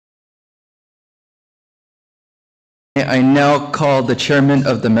I now call the chairman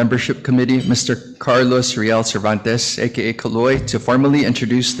of the membership committee, Mr. Carlos Rial Cervantes, aka Kaloy, to formally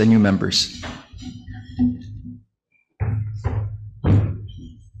introduce the new members.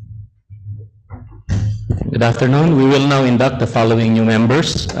 Good afternoon. We will now induct the following new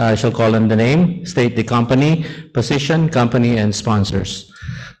members. I shall call on the name, state the company, position, company, and sponsors.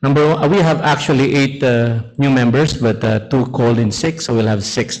 We have actually 8 new members, but 2 called in sick, so we'll have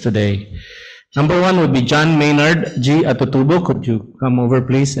 6 today. Number 1 would be John Maynard G. Atutubo. Could you come over,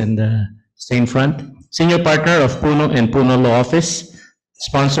 please, and stay in front? Senior partner of Puno and Puno Law Office,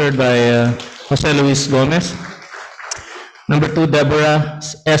 sponsored by Jose Luis Gomez. Number 2, Deborah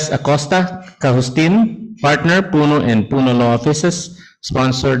S. Acosta Cahustin, partner, Puno and Puno Law Offices,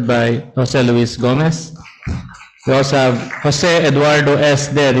 sponsored by Jose Luis Gomez. We also have Jose Eduardo S.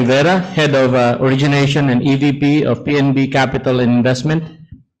 De Rivera, head of origination and EVP of PNB Capital and Investment,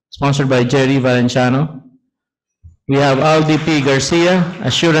 sponsored by Jerry Valenciano. We have Aldi P. Garcia,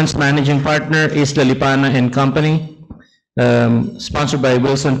 assurance managing partner, Isla Lipana and Company, sponsored by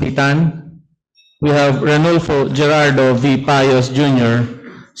Wilson P. Tan. We have Ranulfo Gerardo V. Payos Jr.,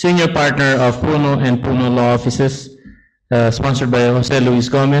 senior partner of Puno and Puno Law Offices, sponsored by Jose Luis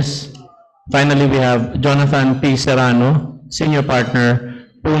Gomez. Finally, we have Jonathan P. Serrano, senior partner,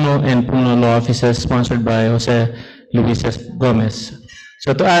 Puno and Puno Law Offices, sponsored by Jose Luis Gomez.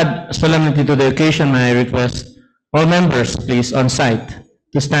 So to add solemnity to the occasion, may I request all members, please, on site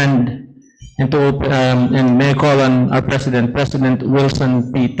to stand and may I call on our President, President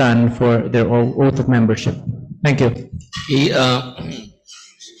Wilson P. Tan, for their oath of membership. Thank you. Okay,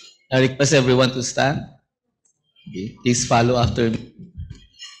 I request everyone to stand. Okay, please follow after me.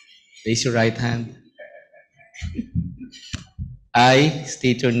 Raise your right hand. I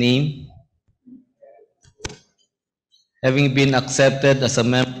state your name. Having been accepted as a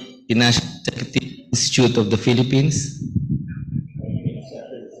member of the National Executive Institute of the Philippines,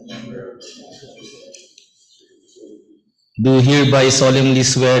 do hereby solemnly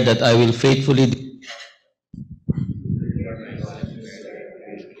swear that I will faithfully,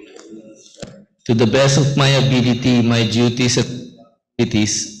 to the best of my ability, my duties and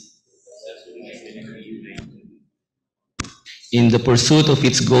responsibilities in the pursuit of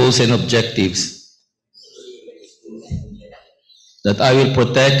its goals and objectives, that I will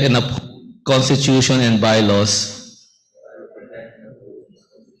protect and uphold the Constitution and bylaws,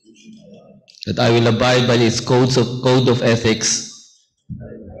 that I will abide by its code of ethics,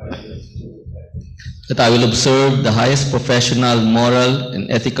 that I will observe the highest professional, moral, and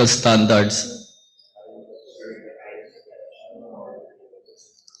ethical standards,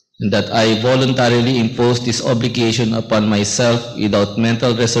 and that I voluntarily impose this obligation upon myself without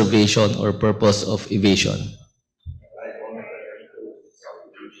mental reservation or purpose of evasion.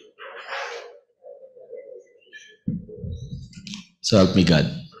 So help me God.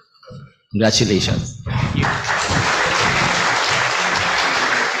 Congratulations.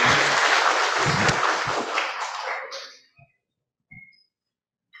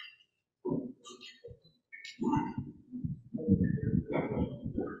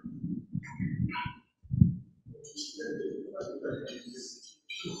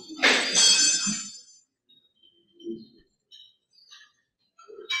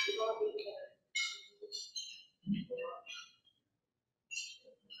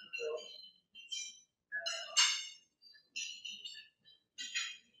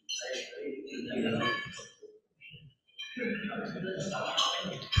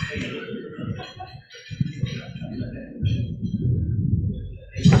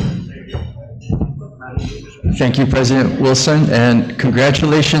 Thank you, President Wilson, and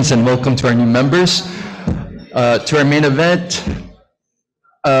congratulations and welcome to our new members. To our main event,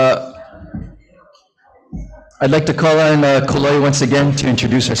 I'd like to call on Kaloy once again to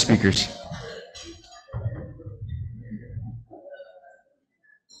introduce our speakers.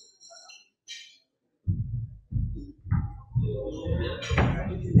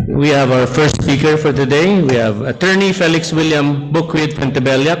 We have our first speaker for today. We have Attorney Felix William Bukwit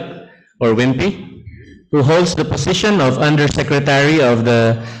Pentebelyak, or Wimpy, who holds the position of Undersecretary of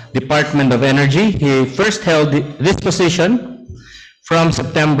the Department of Energy. He first held this position from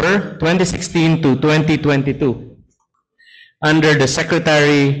September 2016 to 2022 under the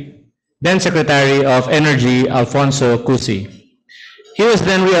then Secretary of Energy, Alfonso Cusi. He was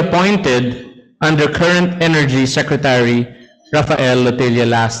then reappointed under current Energy Secretary Rafael Lotella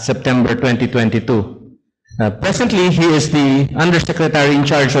last September 2022. Presently, he is the Undersecretary in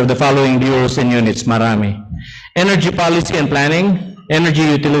charge of the following bureaus and units, marami: Energy Policy and Planning, Energy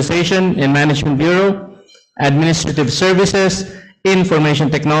Utilization and Management Bureau, Administrative Services, Information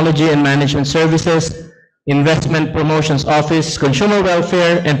Technology and Management Services, Investment Promotions Office, Consumer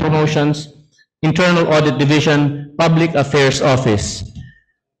Welfare and Promotions, Internal Audit Division, Public Affairs Office.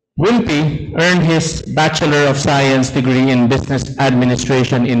 Wimpy earned his Bachelor of Science degree in Business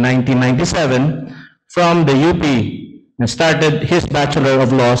Administration in 1997 from the UP and started his Bachelor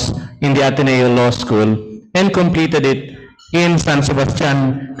of Laws in the Ateneo Law School and completed it in San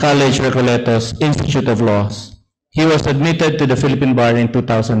Sebastian College Recoletos Institute of Laws. He was admitted to the Philippine Bar in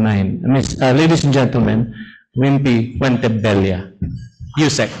 2009. Ladies and gentlemen, Wimpy Fuentebella,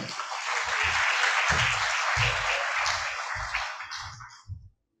 USEC.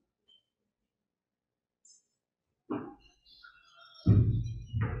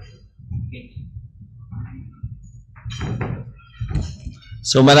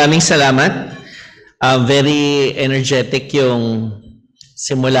 So maraming salamat. Very energetic yung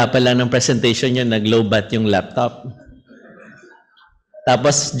simula pa lang ng presentation nyo, nag-low-bat yung laptop.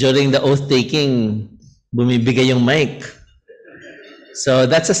 Tapos during the oath-taking, bumibigay yung mic. So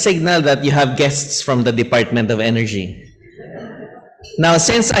that's a signal that you have guests from the Department of Energy. Now,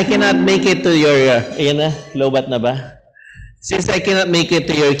 since I cannot make it to your, ayan na, low-bat na ba? Since I cannot make it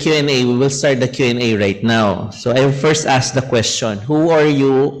to your Q&A, we will start the Q&A right now. So I will first ask the question, who are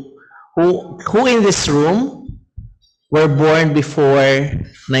you, who in this room were born before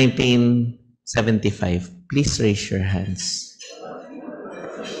 1975? Please raise your hands.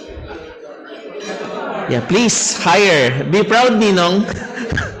 Yeah, please, higher. Be proud, Ninong.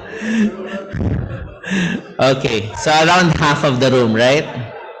 Okay, so around half of the room, right?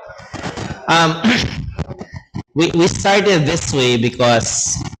 We started this way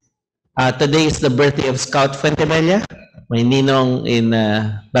because today is the birthday of Scout Fuentebella. May ninong in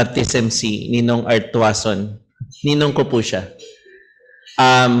baptism si Ninong Artuason. Ninong ko po siya.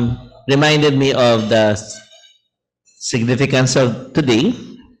 Reminded me of the significance of today.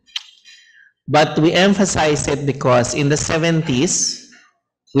 But we emphasize it because in the 70s,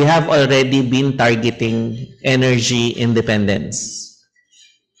 we have already been targeting energy independence.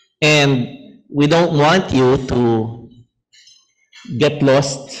 And we don't want you to get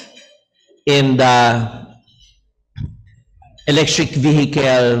lost in the electric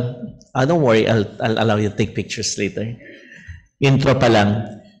vehicle. Don't worry, I'll allow you to take pictures later. Intro pa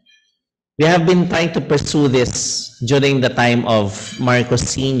lang. We have been trying to pursue this during the time of Marcos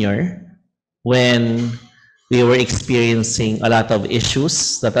Sr., when we were experiencing a lot of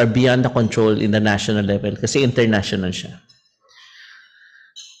issues that are beyond the control in the national level kasi international siya.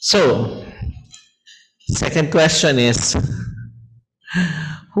 So, second question is,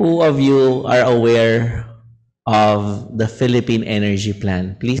 who of you are aware of the Philippine Energy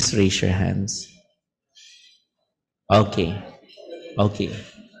Plan? Please raise your hands. Okay. Okay.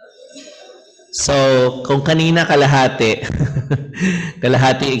 So, kung kanina kalahati,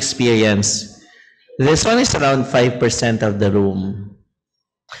 kalahati experience, this one is around 5% of the room.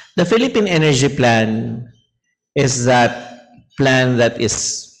 The Philippine Energy Plan is that plan that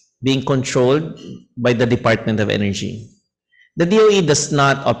is being controlled by the Department of Energy. The DOE does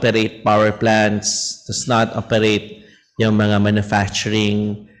not operate power plants, does not operate yung mga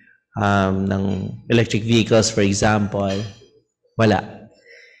manufacturing ng electric vehicles, for example. Wala.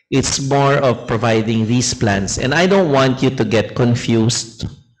 It's more of providing these plans. And I don't want you to get confused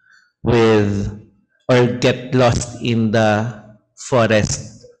with or get lost in the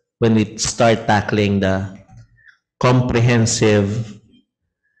forest when we start tackling the comprehensive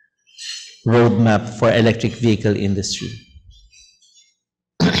roadmap for electric vehicle industry.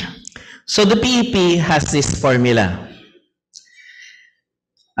 So the PEP has this formula.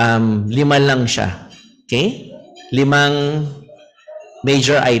 Lima lang siya. Okay? Limang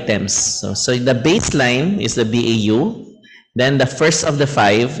major items. So the baseline is the BAU. Then the first of the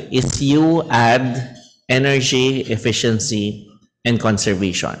 5 is you add energy, efficiency, and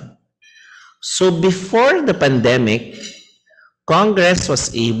conservation. So before the pandemic, Congress was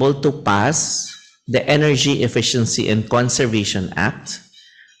able to pass the Energy Efficiency and Conservation Act,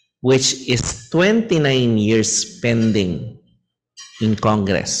 which is 29 years pending in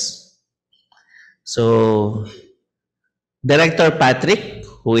Congress. So Director Patrick,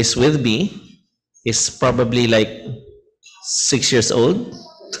 who is with me, is probably like 6 years old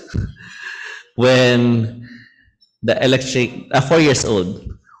when the 4 years old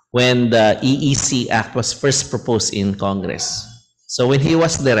when the EEC Act was first proposed in Congress. So when he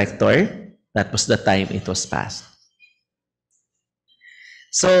was director, that was the time it was passed.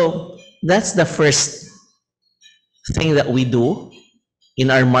 So that's the first thing that we do in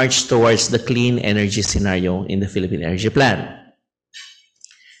our march towards the clean energy scenario in the Philippine Energy Plan.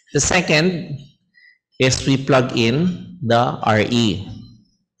 The second is we plug in the RE.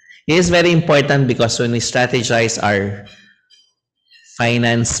 He is very important because when we strategize our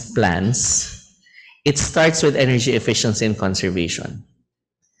finance plans, it starts with energy efficiency and conservation.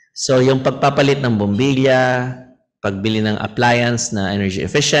 So yung pagpapalit ng bombilya, pagbili ng appliance na energy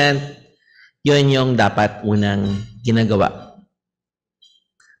efficient, yun yung dapat unang ginagawa.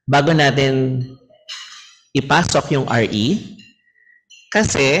 Bago natin ipasok yung RE,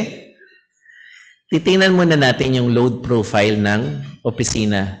 kasi titingnan muna natin yung load profile ng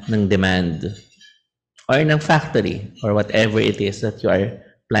opisina ng demand or ng factory or whatever it is that you are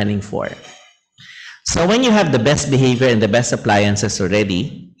planning for. So when you have the best behavior and the best appliances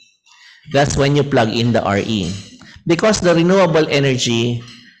already, that's when you plug in the RE. Because the renewable energy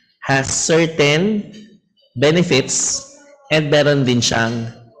has certain benefits and meron din siyang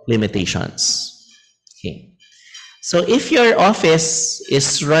limitations. Okay. So if your office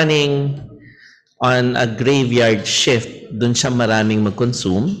is running on a graveyard shift, dun siya maraming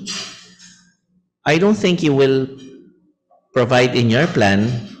mag-consume, I don't think you will provide in your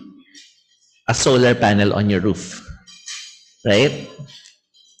plan a solar panel on your roof. Right?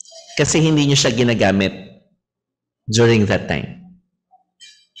 Kasi hindi nyo siya ginagamit during that time.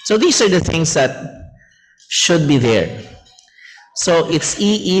 So these are the things that should be there. So it's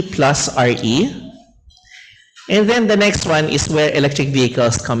EE plus RE. And then the next one is where electric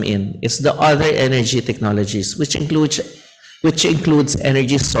vehicles come in. It's the other energy technologies, which includes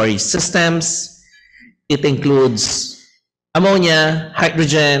energy storage systems. It includes ammonia,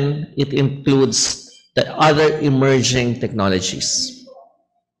 hydrogen. It includes the other emerging technologies.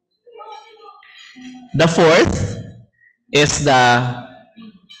 The fourth is the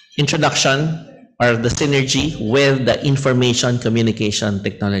introduction or the synergy with the information communication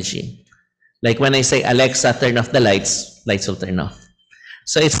technology. Like when I say, Alexa, turn off the lights, lights will turn off.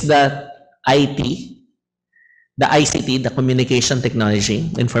 So it's the IT, the ICT, the communication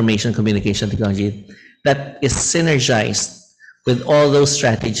technology, information communication technology, that is synergized with all those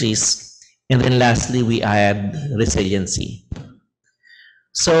strategies. And then lastly, we add resiliency.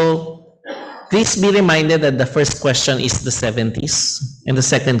 So please be reminded that the first question is the 70s, and the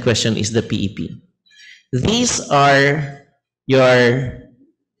second question is the PEP. These are your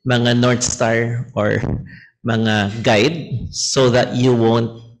mga North Star or mga guide so that you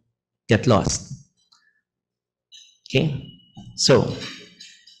won't get lost. Okay? So,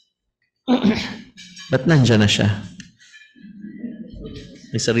 ba't nandiyan na siya?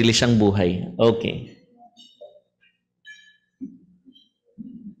 May sarili siyang buhay. Okay.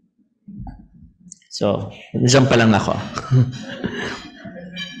 So, nandiyan pa lang ako.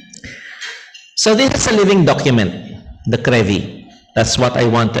 So, this is a living document, the CREVI. That's what I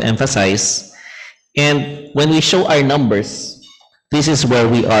want to emphasize. And when we show our numbers, this is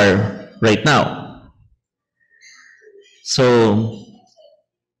where we are right now. So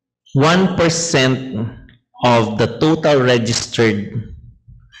 1% of the total registered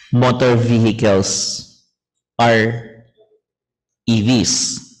motor vehicles are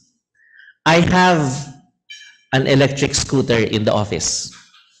EVs. I have an electric scooter in the office.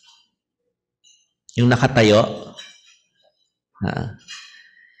 Yung nakatayo,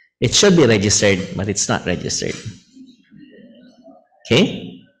 it should be registered, but it's not registered.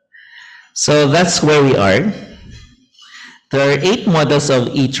 Okay? So that's where we are. There are 8 models of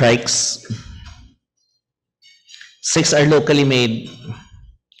e-trikes. 6 are locally made,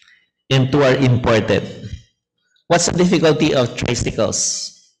 and 2 are imported. What's the difficulty of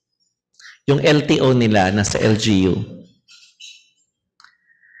tricycles? Yung LTO nila nasa LGU.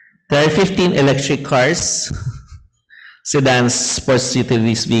 There are 15 electric cars, sedans, sports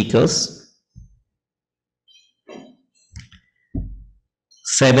utilities vehicles,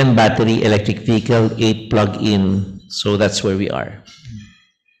 7 battery electric vehicle, 8 plug-in. So that's where we are.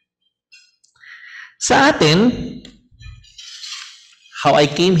 Sa atin, how I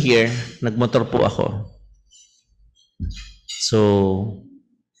came here, nagmotor po ako. So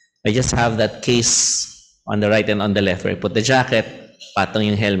I just have that case on the right and on the left where I put the jacket, patong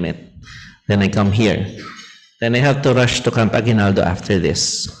yung helmet. Then I come here. Then I have to rush to Camp Aguinaldo after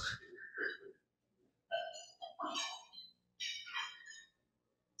this.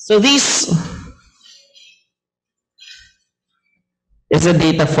 So this is the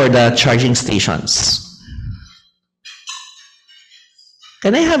data for the charging stations.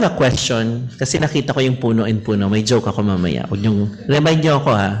 Can I have a question? Kasi nakita ko yung puno in puno. May joke ako mamaya. Huwag niyong, remind niyo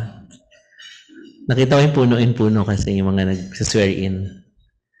ako ha. Nakita ko yung puno in puno kasi yung mga nag-swear in.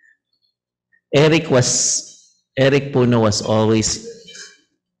 Eric Puno was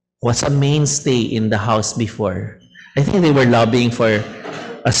a mainstay in the House before. I think they were lobbying for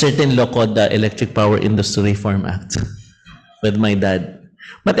a certain law called the Electric Power Industry Reform Act with my dad.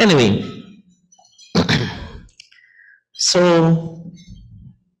 But anyway, so,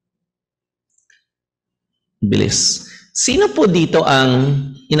 bilis. Sino po dito ang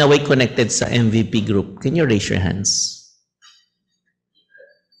in a way connected sa MVP group? Can you raise your hands?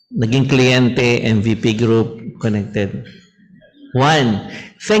 Naging kliyente, MVP group, connected. One.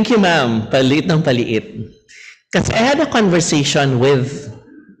 Thank you, ma'am. Paliit ng paliit. Kasi I had a conversation with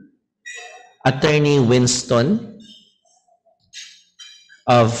Attorney Winston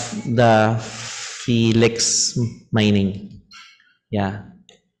of the Felix Mining. Yeah.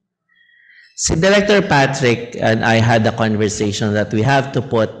 Si Director Patrick and I had a conversation that we have to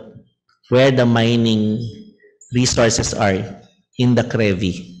put where the mining resources are in the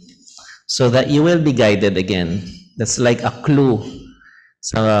CREVI so that you will be guided again. That's like a clue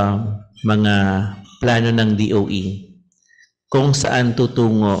sa mga plano ng DOE kung saan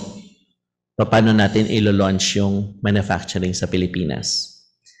tutungo paano natin ilo-launch yung manufacturing sa Pilipinas.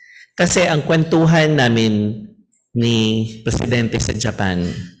 Kasi ang kwentuhan namin ni Presidente sa Japan,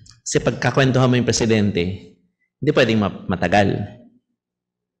 kasi pagkakwentuhan mo yung Presidente, hindi pwedeng matagal.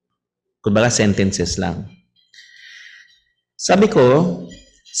 Kumbaga sentences lang. Sabi ko,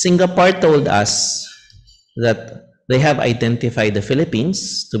 Singapore told us that they have identified the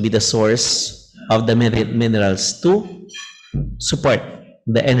Philippines to be the source of the minerals to support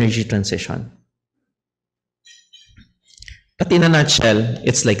the energy transition. But in a nutshell,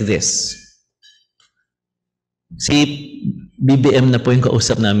 it's like this. Si BBM na po yung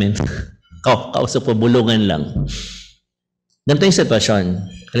kausap namin. Kausap po, bulungan lang. Ganito yung sitwasyon.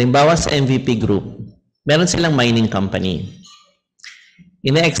 Halimbawa sa MVP Group, meron silang mining company.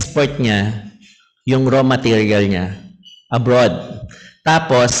 Ina-export niya yung raw material niya abroad.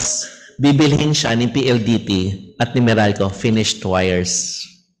 Tapos, bibilhin siya ni PLDT at ni Meralco finished wires.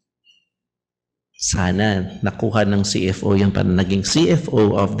 Sana nakuha ng CFO yung para naging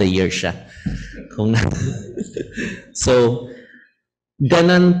CFO of the year siya. So,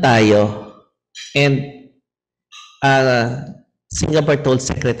 ganon tayo. And Singapore told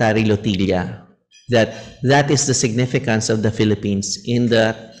Secretary Lotilla that is the significance of the Philippines in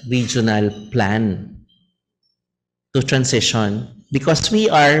the regional plan to transition because we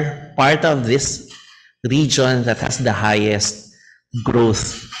are part of this region that has the highest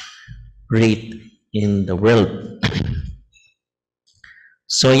growth rate in the world.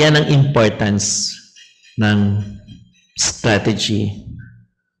 So yan ang importance ng strategy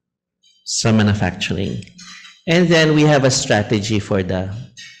sa manufacturing. And then we have a strategy for the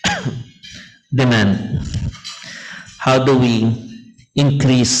demand. How do we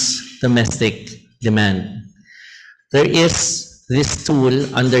increase domestic demand? There is this tool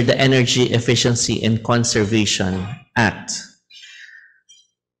under the Energy Efficiency and Conservation Act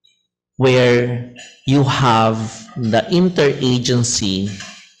where you have the interagency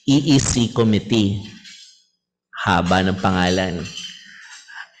EEC committee. Haba ng pangalan.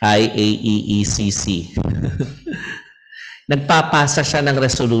 IAEECC. Nagpapasa siya ng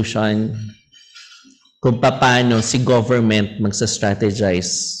resolution kung paano si government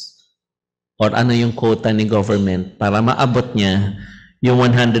magsa-strategize or ano yung quota ni government para maabot niya yung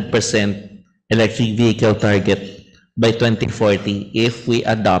 100% electric vehicle target by 2040 if we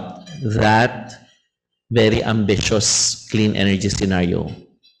adopt that very ambitious clean energy scenario.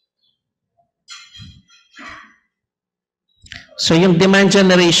 So yung demand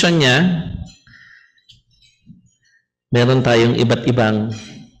generation niya, meron tayong iba't ibang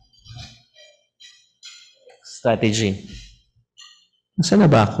strategy. Nasaan na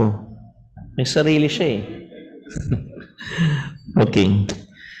ba ako? May sarili siya eh. Okay.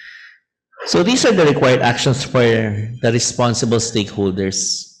 So these are the required actions for the responsible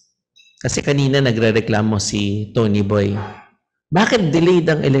stakeholders. Kasi kanina nagre-reklamo si Tony Boy. Bakit delayed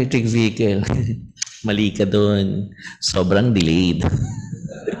ang electric vehicle? Mali ka doon. Sobrang delayed.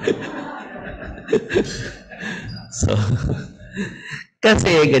 So, kasi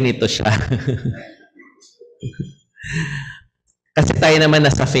ganito siya. Kasi tayo naman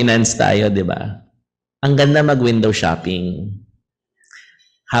nasa finance tayo, di ba? Ang ganda mag-window shopping.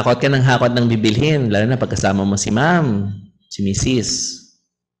 Hakot ka ng hakot ng bibilhin, lalo na pagkasama mo si ma'am, si Mrs.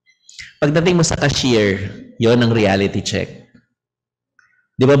 Pagdating mo sa cashier, yon ang reality check.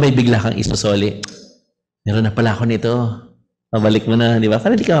 Di ba may bigla kang isusoli? Meron na pala ako nito. Pabalik mo na, di ba?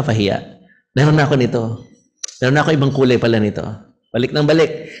 Para di ka mapahiya. Meron na ako nito. Meron na ako ibang kulay pala nito. Balik ng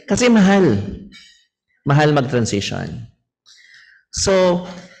balik. Kasi mahal. Mahal mag-transition. So,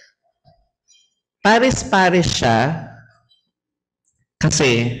 pares-pares siya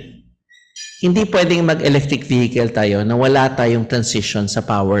kasi hindi pwedeng mag-electric vehicle tayo na wala tayong transition sa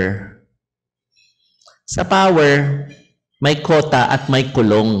power. Sa power, may quota at may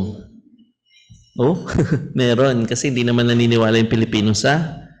kulong. Oh, meron. Kasi hindi naman naniniwala yung Pilipino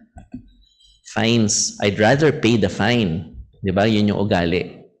sa fines. I'd rather pay the fine. Di ba? Yun yung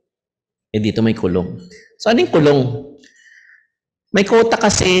ugali. Eh dito may kulong. So, anong kulong? May quota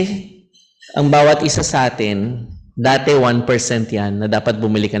kasi ang bawat isa sa atin, dati 1% yan na dapat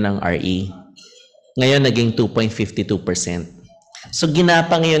bumili ka ng RE. Ngayon, naging 2.52%. So,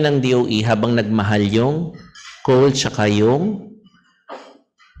 ginapa ngayon ng DOE habang nagmahal yung coal tsaka yung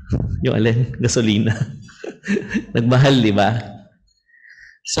alin? Gasolina. Nagmahal, di ba?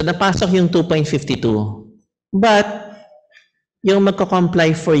 So, napasok yung 2.52. But, yung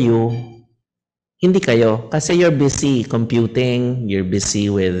magko-comply for you, hindi kayo. Kasi you're busy computing, you're busy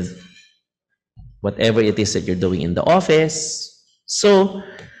with whatever it is that you're doing in the office. So,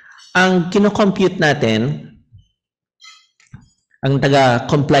 ang kino-compute natin, ang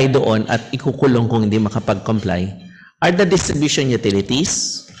taga-comply doon at ikukulong kung hindi makapag-comply, are the distribution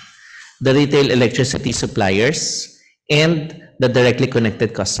utilities, the retail electricity suppliers, and the directly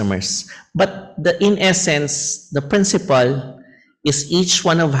connected customers. But in essence, the principle is each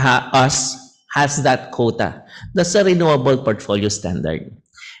one of us has that quota. That's a renewable portfolio standard.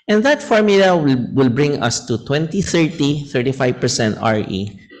 And that formula will bring us to 2030, 35% RE,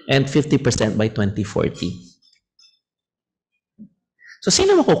 and 50% by 2040. So,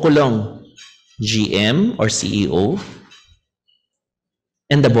 sino makukulong? GM or CEO?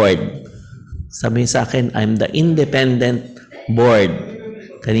 And the board. Sabi sa akin, I'm the independent board.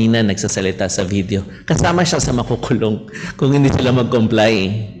 Kanina nagsasalita sa video. Kasama siya sa makukulong kung hindi sila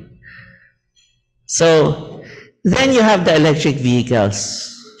mag-comply. So, then you have the electric vehicles.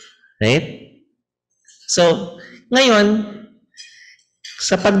 Right? So, ngayon,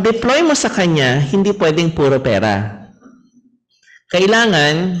 sa pag-deploy mo sa kanya, hindi pwedeng puro pera.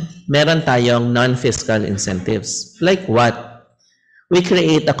 Kailangan, meron tayong non-fiscal incentives. Like what? We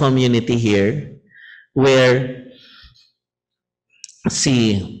create a community here where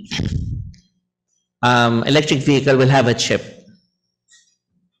electric vehicle will have a chip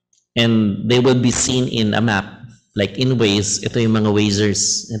and they will be seen in a map. Like in Waze, ito yung mga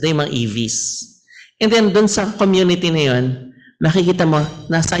Wazers, ito yung mga EVs. And then dun sa community na yun, nakikita mo,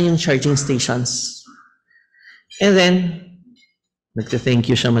 nasaan yung charging stations. And then,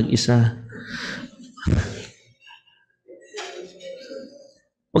 nagte-thank you siya mag-isa.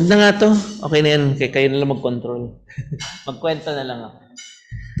 Wag na nga to. Okay na yan. Kayo na lang mag-control. Magkwento na lang ako.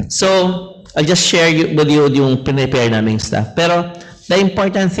 So, I'll just share with you yung prepare naming stuff. Pero, the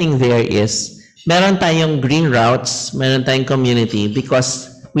important thing there is, meron tayong green routes, meron tayong community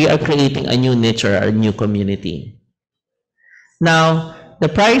because we are creating a new niche or a new community. Now, the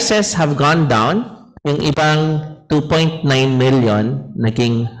prices have gone down. Yung ibang 2.9 million,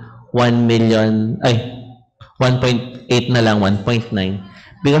 naging 1 million, 1.8 na lang, 1.9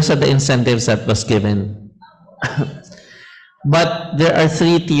 because of the incentives that was given. But there are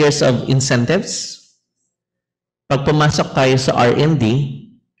 3 tiers of incentives. Pag pumasok tayo sa R&D,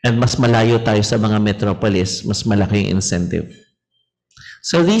 and mas malayo tayo sa mga metropolis, mas malaki yung incentive.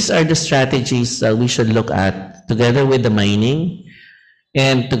 So these are the strategies that we should look at together with the mining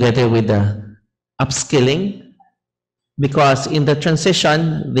and together with the upskilling. Because in the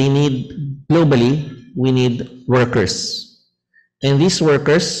transition, globally, we need workers. And these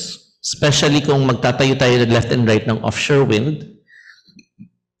workers, especially kung magtatayo tayo left and right ng offshore wind,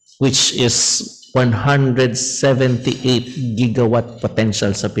 which is 178 gigawatt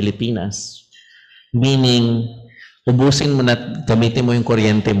potential sa Pilipinas. Meaning, ubusin mo na gamitin mo yung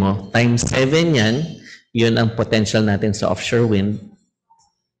kuryente mo. Times 7 yan, yun ang potential natin sa offshore wind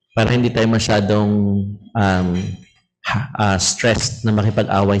para hindi tayo masyadong stressed na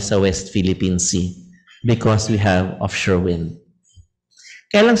makipag-away sa West Philippine Sea because we have offshore wind.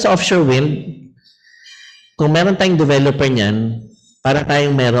 Kaya lang sa offshore wind, kung meron tayong developer niyan, para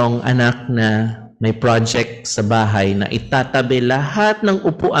tayong merong anak na may project sa bahay na itatabi lahat ng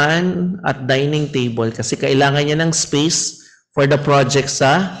upuan at dining table kasi kailangan niya ng space for the project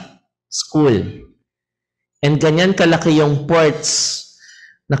sa school. And ganyan kalaki yung ports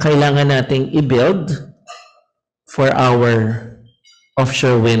na kailangan nating i-build for our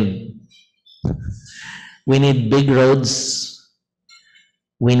offshore wind. We need big roads.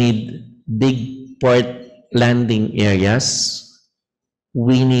 We need big port landing areas.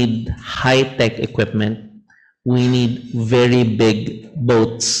 We need high-tech equipment. We need very big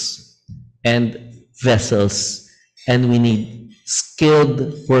boats and vessels. And we need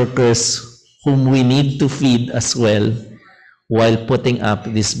skilled workers whom we need to feed as well while putting up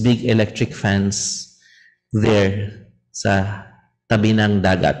these big electric fans there sa tabi ng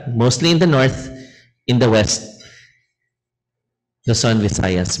dagat. Mostly in the north, in the west, Luzon,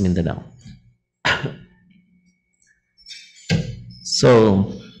 Visayas, Mindanao.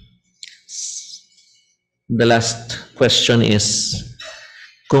 So, the last question is,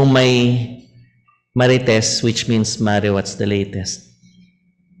 kung may marites, which means Mare, what's the latest?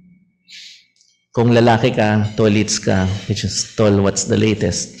 Kung lalaki ka, tolits ka, which is tol, what's the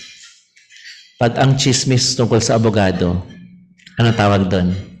latest? Pag ang chismis tungkol sa abogado, ano tawag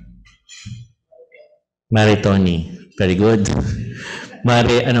doon? Mare Tony. Very good.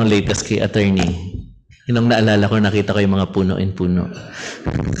 Mare, anong latest kay attorney? Inong naalala ko, nakita ko yung mga puno in puno.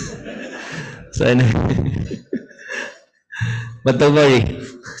 So, ano? But don't worry.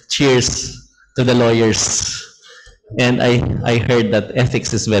 Cheers to the lawyers. And I heard that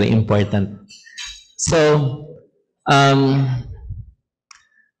ethics is very important. So, I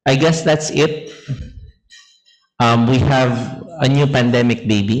guess that's it. We have a new pandemic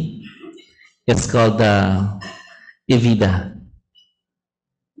baby. It's called the EVIDA,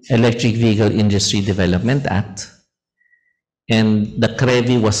 Electric Vehicle Industry Development Act. And the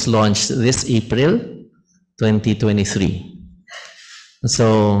CREVI was launched this April 2023.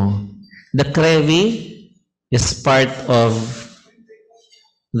 So, the CREVI is part of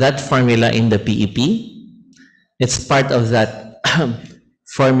that formula in the PEP. It's part of that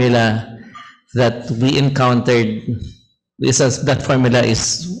formula that we encountered. That formula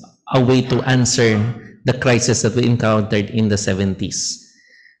is a way to answer the crisis that we encountered in the 70s.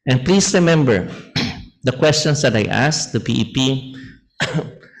 And please remember, the questions that I asked, the PEP,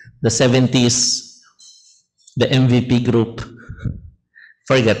 the 70s, the MVP group,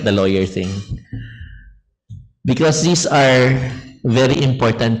 forget the lawyer thing. Because these are very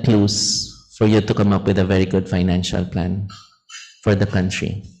important clues for you to come up with a very good financial plan for the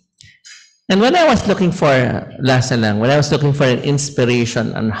country. And when I was looking for, when I was looking for an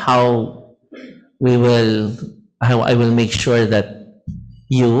inspiration on how I will make sure that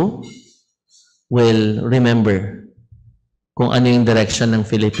you will remember kung ano yung direction ng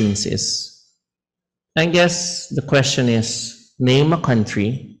Philippines is. I guess the question is, name a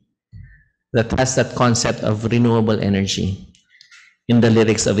country that has that concept of renewable energy in the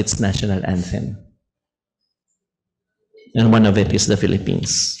lyrics of its national anthem. And one of it is the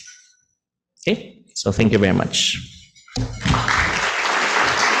Philippines. Okay, so thank you very much.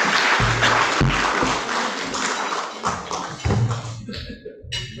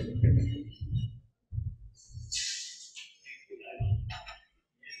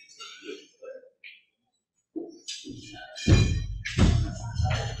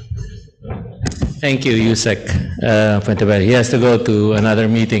 Thank you, Yusek Fuenteverde. He has to go to another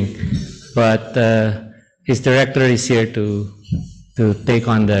meeting, but his director is here to take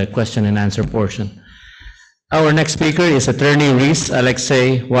on the question and answer portion. Our next speaker is Attorney Reese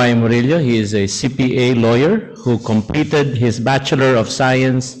Alexei Y. Murillo. He is a CPA lawyer who completed his Bachelor of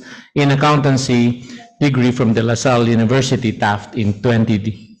Science in Accountancy degree from De La Salle University, Taft, in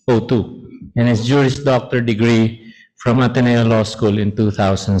 2002, and his Juris Doctor degree from Ateneo Law School in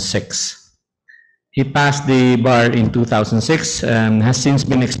 2006. He passed the bar in 2006 and has since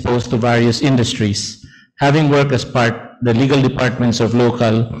been exposed to various industries, having worked as part the legal departments of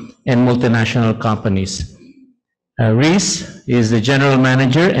local and multinational companies. Reese is the General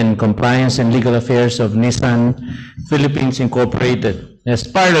Manager and Compliance and Legal Affairs of Nissan Philippines Incorporated. As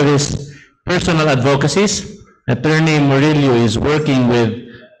part of his personal advocacies, Attorney Murillo is working with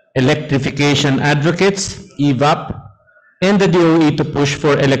electrification advocates, EVAP, and the DOE to push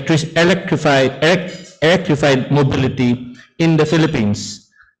for electrified mobility in the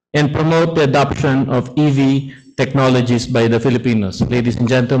Philippines and promote the adoption of EV technologies by the Filipinos. Ladies and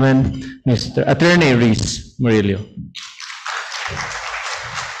gentlemen, Mr. Attorney Reese Murillo.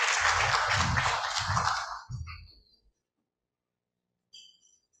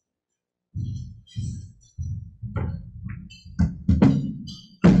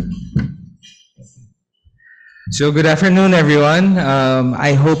 So good afternoon, everyone.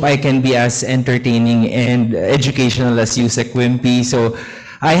 I hope I can be as entertaining and educational as Yusek Wimpy. So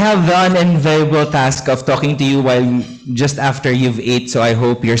I have the unenviable task of talking to you while just after you've ate, so I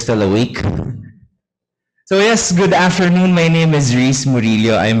hope you're still awake. So yes, good afternoon. My name is Reese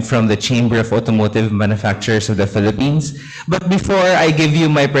Murillo. I'm from the Chamber of Automotive Manufacturers of the Philippines. But before I give you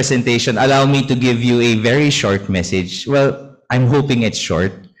my presentation, allow me to give you a very short message. Well, I'm hoping it's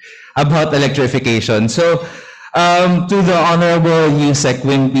short, about electrification. So to the Honorable Yusek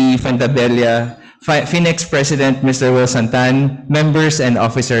Wimpy Fantabella, Phoenix President Mr. Will Santan, members and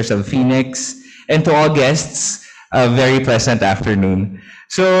officers of Phoenix, and to all guests, a very pleasant afternoon.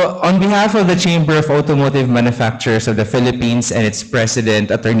 So on behalf of the Chamber of Automotive Manufacturers of the Philippines and its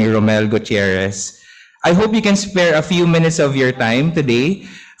President, Attorney Romel Gutierrez, I hope you can spare a few minutes of your time today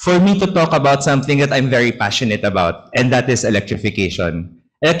for me to talk about something that I'm very passionate about, and that is electrification.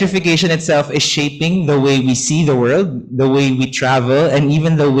 Electrification itself is shaping the way we see the world, the way we travel, and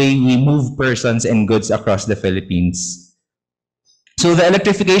even the way we move persons and goods across the Philippines. So the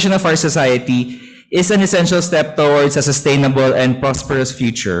electrification of our society is an essential step towards a sustainable and prosperous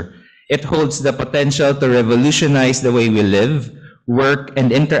future. It holds the potential to revolutionize the way we live, work,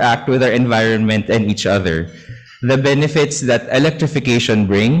 and interact with our environment and each other. The benefits that electrification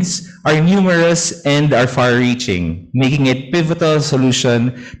brings are numerous and are far-reaching, making it pivotal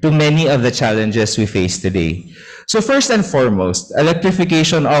solution to many of the challenges we face today. So first and foremost,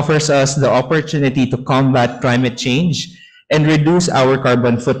 electrification offers us the opportunity to combat climate change and reduce our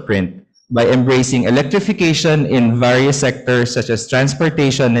carbon footprint by embracing electrification in various sectors such as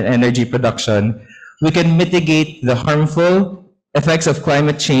transportation and energy production. We can mitigate the harmful effects of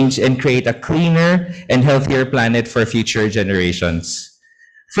climate change and create a cleaner and healthier planet for future generations.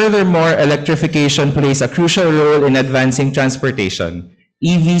 Furthermore, electrification plays a crucial role in advancing transportation.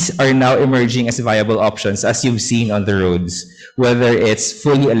 EVs are now emerging as viable options, as you've seen on the roads, whether it's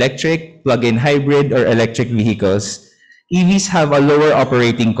fully electric, plug-in hybrid, or electric vehicles. EVs have a lower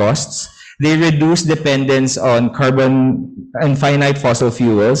operating costs. They reduce dependence on carbon and finite fossil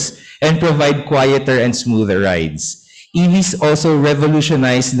fuels and provide quieter and smoother rides. EVs also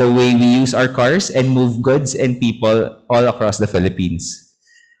revolutionize the way we use our cars and move goods and people all across the Philippines.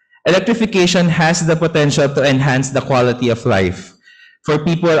 Electrification has the potential to enhance the quality of life for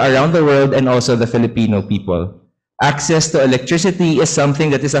people around the world and also the Filipino people. Access to electricity is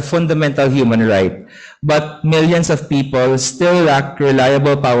something that is a fundamental human right, but millions of people still lack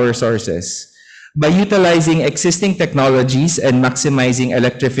reliable power sources. By utilizing existing technologies and maximizing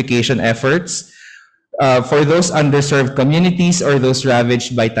electrification efforts, for those underserved communities or those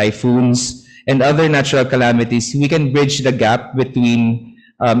ravaged by typhoons and other natural calamities, we can bridge the gap between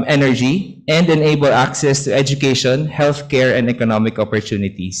energy and enable access to education, healthcare, and economic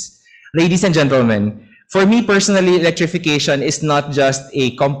opportunities. Ladies and gentlemen, for me personally, electrification is not just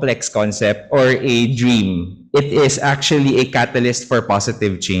a complex concept or a dream. It is actually a catalyst for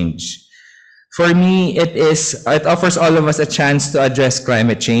positive change. For me, it offers all of us a chance to address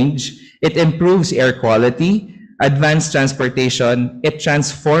climate change. It improves air quality, advanced transportation, it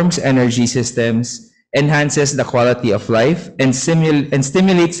transforms energy systems, enhances the quality of life, and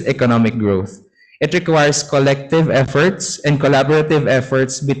stimulates economic growth. It requires collective efforts and collaborative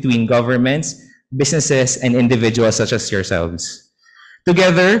efforts between governments, businesses, and individuals such as yourselves.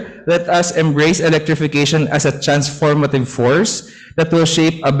 Together, let us embrace electrification as a transformative force that will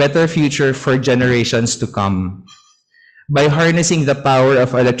shape a better future for generations to come. By harnessing the power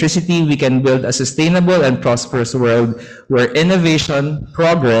of electricity, we can build a sustainable and prosperous world where innovation,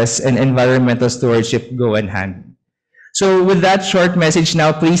 progress, and environmental stewardship go in hand. So with that short message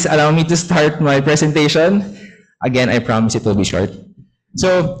now, please allow me to start my presentation. Again, I promise it will be short.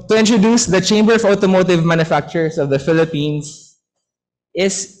 So to introduce the Chamber of Automotive Manufacturers of the Philippines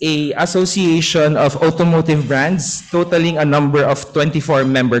is an association of automotive brands totaling a number of 24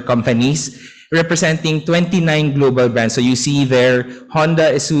 member companies representing 29 global brands. So you see there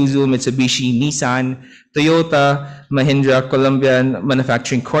Honda, Isuzu, Mitsubishi, Nissan, Toyota, Mahindra, Colombian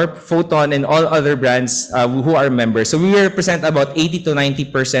Manufacturing Corp, Photon, and all other brands who are members. So we represent about 80 to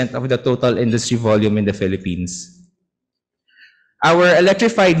 90% of the total industry volume in the Philippines. Our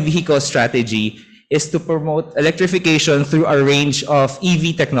electrified vehicle strategy is to promote electrification through a range of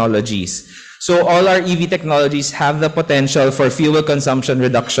EV technologies. So all our EV technologies have the potential for fuel consumption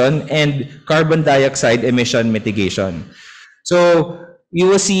reduction and carbon dioxide emission mitigation. So you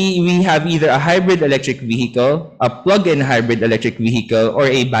will see we have either a hybrid electric vehicle, a plug-in hybrid electric vehicle, or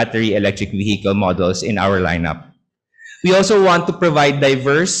a battery electric vehicle models in our lineup. We also want to provide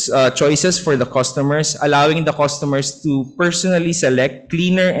diverse choices for the customers, allowing the customers to personally select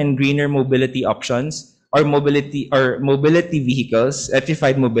cleaner and greener mobility options or mobility vehicles,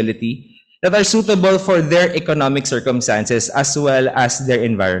 electrified mobility, that are suitable for their economic circumstances as well as their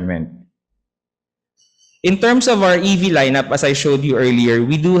environment. In terms of our EV lineup, as I showed you earlier,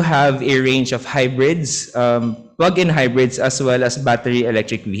 we do have a range of hybrids, plug-in hybrids, as well as battery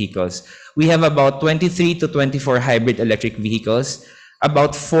electric vehicles. We have about 23 to 24 hybrid electric vehicles,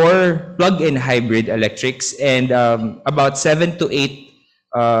 about 4 plug-in hybrid electrics, and about 7 to 8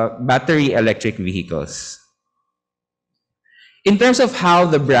 battery electric vehicles. In terms of how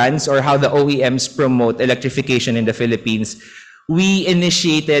the brands or how the OEMs promote electrification in the Philippines, we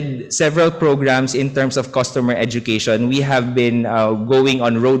initiated several programs in terms of customer education. We have been going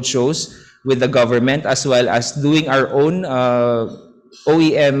on road shows with the government as well as doing our own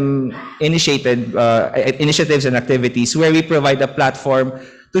OEM initiated initiatives and activities where we provide a platform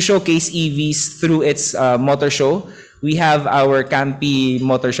to showcase EVs through its motor show. We have our Campi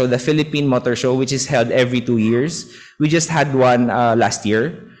Motor Show, the Philippine Motor Show, which is held every 2 years. We just had one last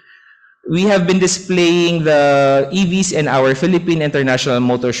year. We have been displaying the EVs in our Philippine International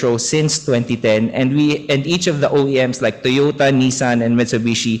Motor Show since 2010, and each of the OEMs like Toyota, Nissan, and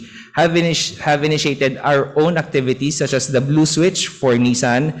Mitsubishi have initiated our own activities such as the Blue Switch for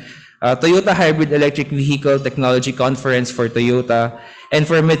Nissan, Toyota Hybrid Electric Vehicle Technology Conference for Toyota, and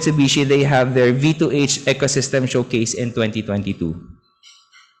for Mitsubishi, they have their V2H Ecosystem Showcase in 2022.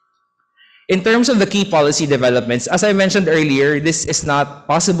 In terms of the key policy developments, as I mentioned earlier, this is not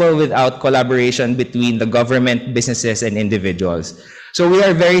possible without collaboration between the government, businesses, and individuals. So we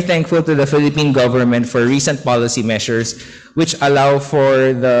are very thankful to the Philippine government for recent policy measures which allow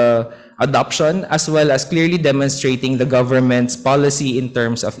for the adoption as well as clearly demonstrating the government's policy in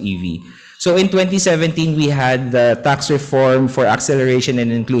terms of EV. So in 2017, we had the Tax Reform for Acceleration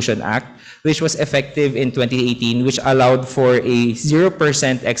and Inclusion Act, which was effective in 2018, which allowed for a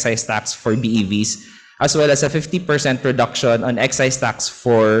 0% excise tax for BEVs, as well as a 50% reduction on excise tax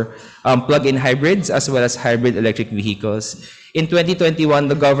for plug-in hybrids, as well as hybrid electric vehicles. In 2021,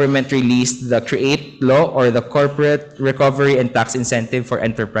 the government released the CREATE law, or the Corporate Recovery and Tax Incentive for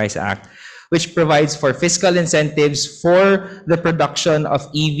Enterprise Act, which provides for fiscal incentives for the production of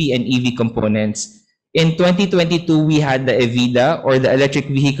EV and EV components. In 2022, we had the EVIDA, or the Electric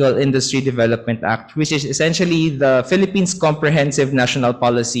Vehicle Industry Development Act, which is essentially the Philippines' comprehensive national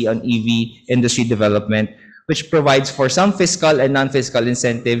policy on EV industry development, which provides for some fiscal and non-fiscal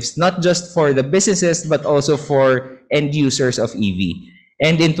incentives, not just for the businesses, but also for end users of EV.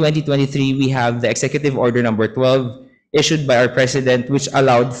 And in 2023, we have the Executive Order number 12, issued by our President, which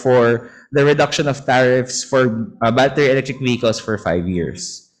allowed for the reduction of tariffs for battery electric vehicles for 5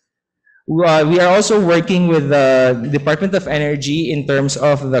 years. We are also working with the Department of Energy in terms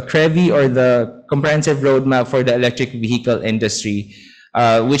of the CREVI, or the Comprehensive Roadmap for the Electric Vehicle Industry,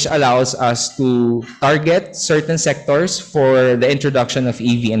 which allows us to target certain sectors for the introduction of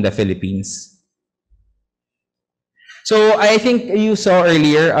EV in the Philippines. So I think you saw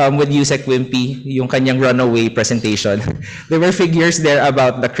earlier with Yusek Wimpy, yung kanyang runaway presentation. There were figures there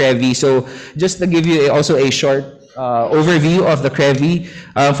about the CREVI. So just to give you also a short overview of the CREVI.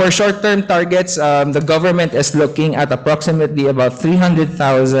 For short-term targets, the government is looking at approximately about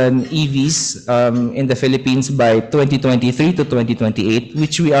 300,000 EVs in the Philippines by 2023 to 2028,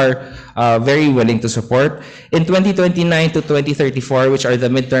 which we are very willing to support. In 2029 to 2034, which are the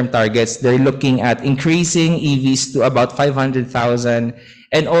midterm targets, they're looking at increasing EVs to about 500,000,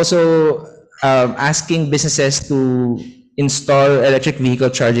 and also asking businesses to install electric vehicle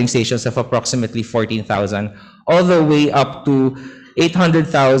charging stations of approximately 14,000, all the way up to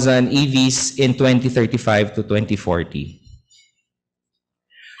 800,000 EVs in 2035 to 2040.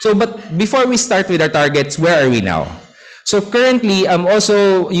 So, but before we start with our targets, where are we now? So currently,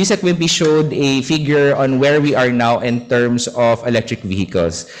 also, Yusek Wimpy showed a figure on where we are now in terms of electric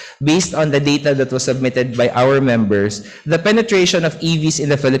vehicles. Based on the data that was submitted by our members, the penetration of EVs in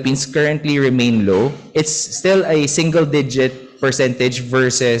the Philippines currently remain low. It's still a single-digit percentage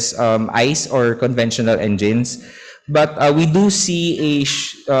versus ICE or conventional engines. But we do see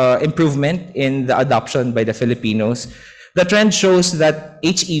a improvement in the adoption by the Filipinos. The trend shows that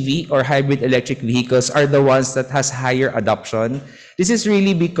HEV, or hybrid electric vehicles, are the ones that has higher adoption. This is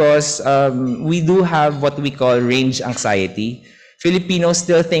really because we do have what we call range anxiety. Filipinos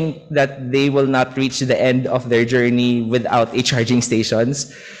still think that they will not reach the end of their journey without a charging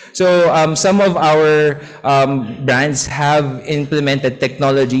stations. So some of our brands have implemented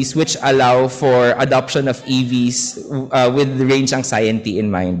technologies which allow for adoption of EVs with range anxiety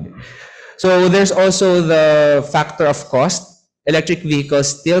in mind. So there's also the factor of cost. Electric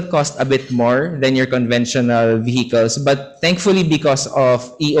vehicles still cost a bit more than your conventional vehicles, but thankfully because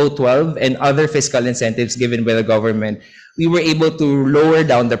of EO12 and other fiscal incentives given by the government, we were able to lower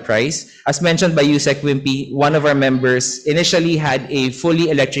down the price. As mentioned by Yusek Wimpy, one of our members initially had a fully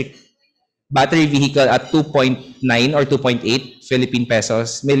electric battery vehicle at 2.9 or 2.8 Philippine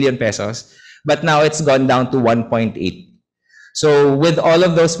pesos, million pesos, but now it's gone down to 1.8. So with all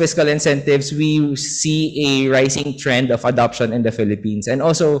of those fiscal incentives, we see a rising trend of adoption in the Philippines. And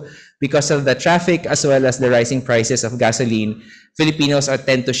also because of the traffic as well as the rising prices of gasoline, Filipinos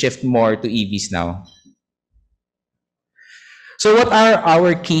tend to shift more to EVs now. So what are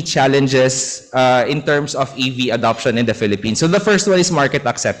our key challenges in terms of EV adoption in the Philippines? So the first one is market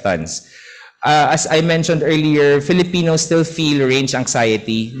acceptance. as I mentioned earlier, Filipinos still feel range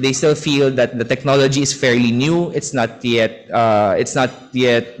anxiety. They still feel that the technology is fairly new. It's not yet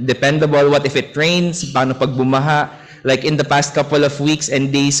dependable. What if it rains? Paano pag bumaha? Like in the past couple of weeks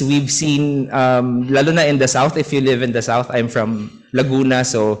and days, we've seen, lalo na in the South, if you live in the South, I'm from Laguna,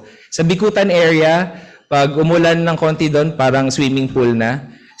 so sa Bikutan area, pag umulan ng konti doon, parang swimming pool na.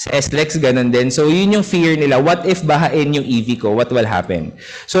 Sa SLEX, ganun din. So, yun yung fear nila. What if bahain yung EV ko? What will happen?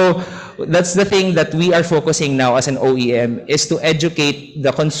 So, that's the thing that we are focusing now as an OEM is to educate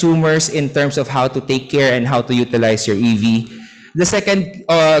the consumers in terms of how to take care and how to utilize your EV. The second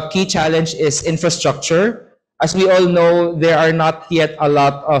key challenge is infrastructure. As we all know, there are not yet a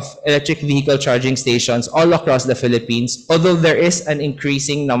lot of electric vehicle charging stations all across the Philippines, although there is an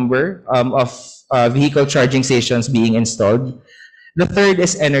increasing number of vehicle charging stations being installed. The third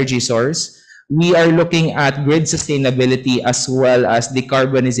is energy source. We are looking at grid sustainability as well as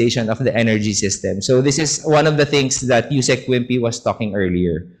decarbonization of the energy system. So this is one of the things that Yusek Wimpy was talking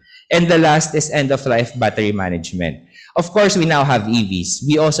earlier. And the last is end-of-life battery management. Of course, we now have EVs.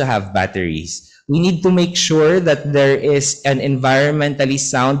 We also have batteries. We need to make sure that there is an environmentally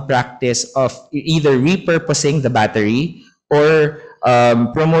sound practice of either repurposing the battery or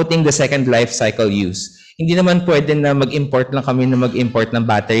promoting the second life cycle use. Hindi naman pwede na mag-import lang kami na mag-import ng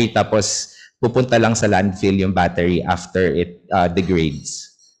battery tapos pupunta lang sa landfill yung battery after it degrades.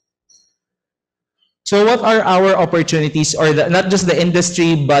 So what are our opportunities, or not just the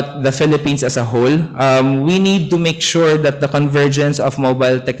industry, but the Philippines as a whole? We need to make sure that the convergence of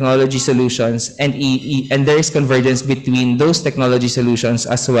mobile technology solutions and there is convergence between those technology solutions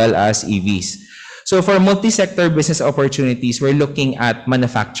as well as EVs. So for multi-sector business opportunities, we're looking at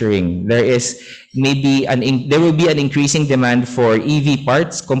manufacturing. There will be an increasing demand for EV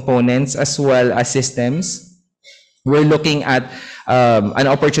parts, components, as well as systems. We're looking at an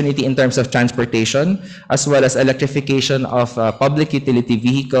opportunity in terms of transportation, as well as electrification of public utility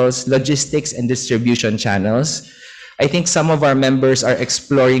vehicles, logistics, and distribution channels. I think some of our members are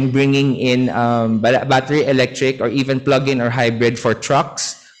exploring bringing in battery electric or even plug-in or hybrid for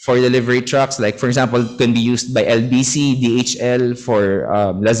trucks, for delivery trucks. Like, for example, it can be used by LBC, DHL, for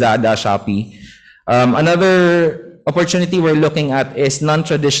Lazada, Shopee. Another opportunity we're looking at is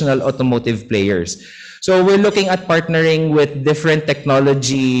non-traditional automotive players. So we're looking at partnering with different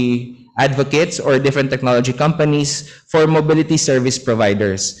technology advocates or different technology companies for mobility service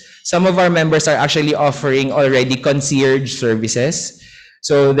providers. Some of our members are actually offering already concierge services.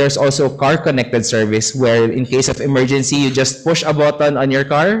 So there's also car connected service where in case of emergency, you just push a button on your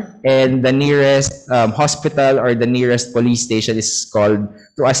car and the nearest hospital or the nearest police station is called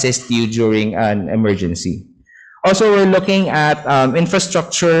to assist you during an emergency. Also, we're looking at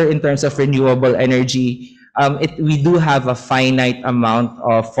infrastructure in terms of renewable energy. We do have a finite amount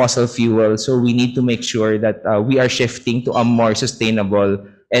of fossil fuel, so we need to make sure that we are shifting to a more sustainable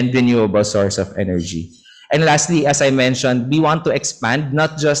and renewable source of energy. And lastly, as I mentioned, we want to expand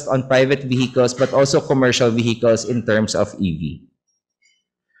not just on private vehicles, but also commercial vehicles in terms of EV.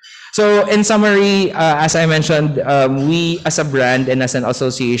 So in summary, as I mentioned, we as a brand and as an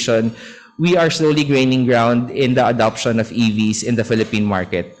association, we are slowly gaining ground in the adoption of EVs in the Philippine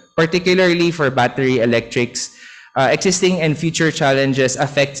market, particularly for battery electrics. Existing and future challenges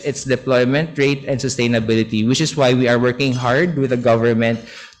affects its deployment rate and sustainability, which is why we are working hard with the government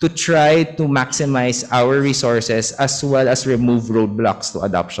to try to maximize our resources as well as remove roadblocks to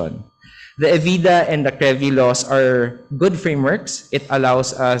adoption. The EVIDA and the CREVI laws are good frameworks. It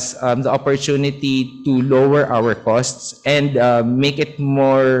allows us the opportunity to lower our costs and make it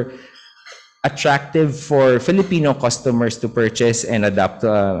more attractive for Filipino customers to purchase and adopt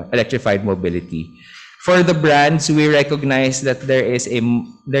electrified mobility. For the brands, we recognize that there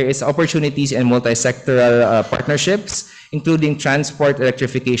is opportunities in multi-sectoral partnerships, including transport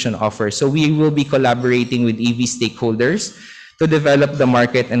electrification offers. So we will be collaborating with EV stakeholders to develop the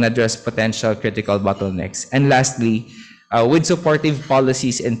market and address potential critical bottlenecks. And lastly, with supportive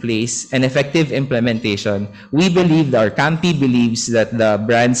policies in place and effective implementation, we believe, or CAMPI believes, that the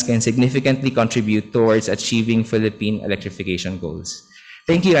brands can significantly contribute towards achieving Philippine electrification goals.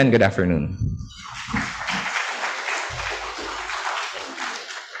 Thank you and good afternoon.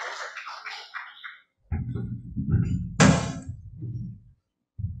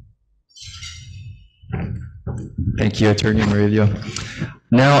 Thank you, Attorney Murillo.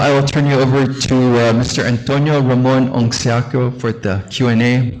 Now I will turn you over to Mr. Antonio Ramon Ongsiaco for the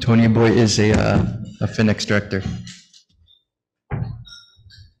Q&A. Tony Boy is a FINEX director.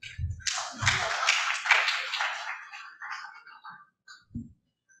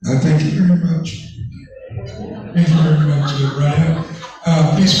 Thank you very much. Thank you very much, Brian.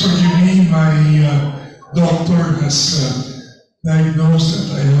 Please forgive me, my doctor has diagnosed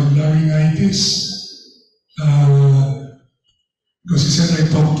that I have laryngitis because he said I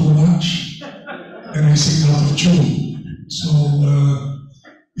talk too much and I sing out of tune. So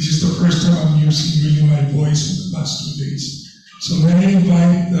this is the first time I'm using really my voice in the past 2 days. So may I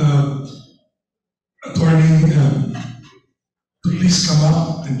invite Attorney to please come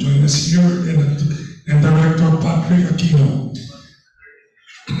up and join us here, and Director Patrick Aquino.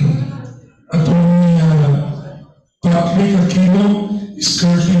 Attorney Patrick Aquino is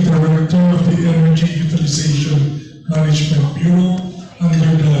currently Director of the Energy Utilization Management Bureau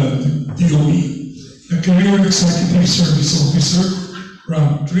under the DOE, a career executive service officer,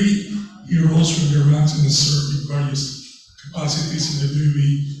 rank 3. He rose from the ranks and has served in various capacities in the DOE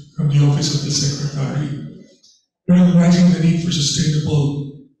from the Office of the Secretary. Recognizing the need for sustainable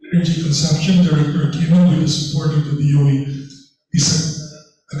energy consumption, Director Aquino, with the support of the DOE, is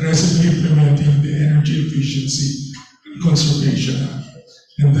aggressively implementing the Energy Efficiency and Conservation Act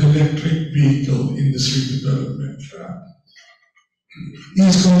and the Electric Vehicle Industry Development Act. He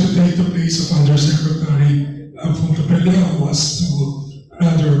is going to take the place of Undersecretary Fontobella, who was to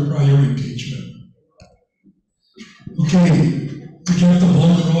another prior engagement. Okay, to get the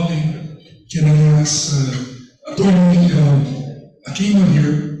ball rolling, can I ask Attorney Aquino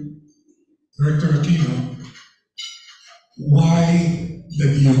here, Director Aquino, why the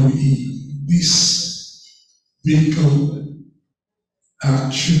DOE? This vehicle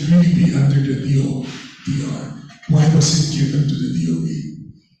act should really be under the DOTR. Why was it given to the DOE?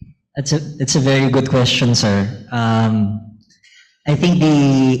 It's a very good question, sir. I think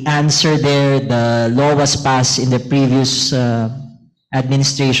the answer there, the law was passed in the previous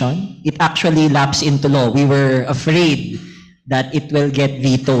administration. It actually lapsed into law. We were afraid that it will get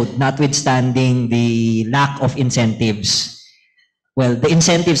vetoed, notwithstanding the lack of incentives. Well, the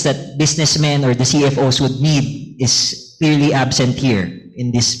incentives that businessmen or the CFOs would need is clearly absent here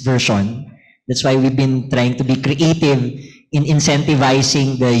in this version. That's why we've been trying to be creative in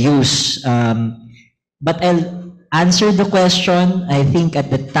incentivizing the use. But I'll answer the question. I think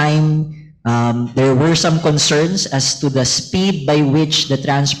at the time, there were some concerns as to the speed by which the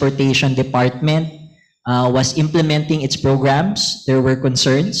Transportation Department was implementing its programs. There were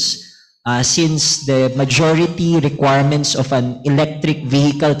concerns since the majority requirements of an electric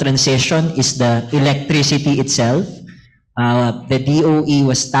vehicle transition is the electricity itself. The DOE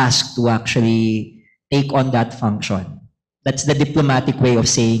was tasked to actually take on that function. That's the diplomatic way of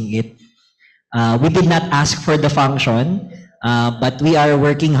saying it. We did not ask for the function, but we are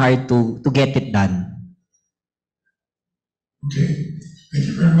working hard to get it done. Okay, thank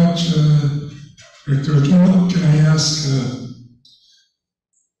you very much, Director Aquino. Can I ask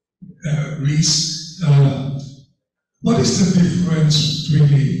Reese, what is the difference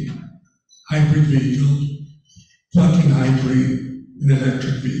between a hybrid vehicle, plug-in hybrid, and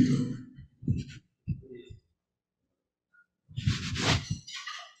electric vehicle?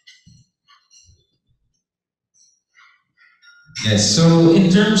 Yes, so in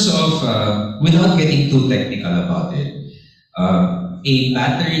terms of, without getting too technical about it, a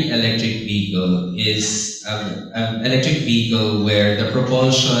battery electric vehicle is an electric vehicle where the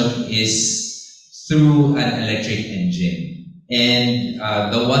propulsion is through an electric engine. And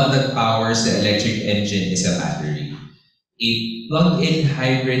the one that powers the electric engine is a battery. A plug-in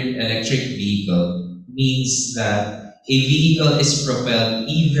hybrid electric vehicle means that a vehicle is propelled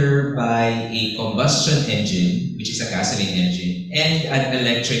either by a combustion engine, which is a gasoline engine, and an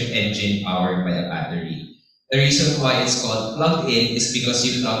electric engine powered by a battery. The reason why it's called plug-in is because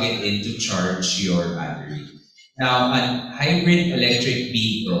you plug it in to charge your battery. Now, a hybrid electric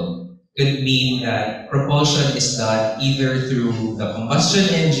vehicle could mean that propulsion is done either through the combustion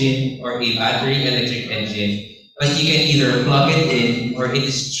engine or a battery electric engine, but you can either plug it in or it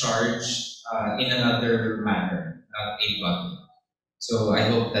is charged in another manner, not a plug-in. So I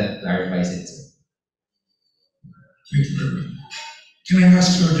hope that clarifies it. Thank you very much. Can I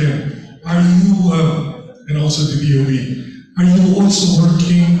ask you again, are you, and also the DOE, are you also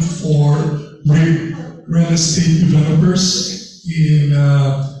working with real estate developers in,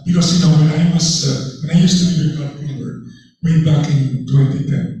 because you know, when I used to be a calculator way back in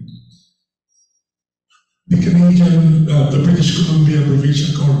 2010, the Canadian, the British Columbia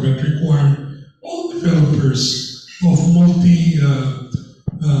Provincial Government required all developers of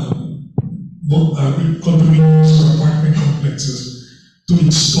condominiums or apartment complexes to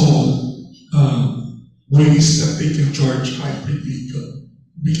install ways that they can charge hybrid vehicle.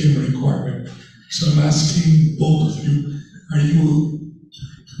 Became a requirement. So I'm asking both of you, are you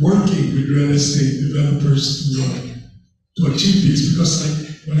working with real estate developers to achieve this? Because like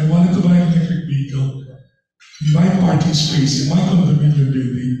when I wanted to buy a a parking space in my condominium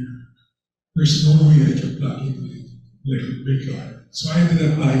building, there's no way I can plug in my electric vehicle. So I ended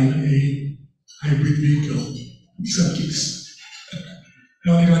up buying a hybrid vehicle, some kicks. I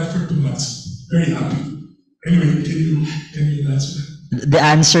only ran for 2 months. Very happy. Anyway, can you answer that? The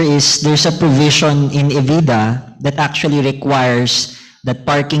answer is there's a provision in EVIDA that actually requires that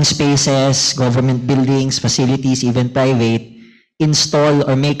parking spaces, government buildings, facilities, even private, install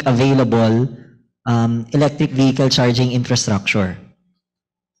or make available electric vehicle charging infrastructure.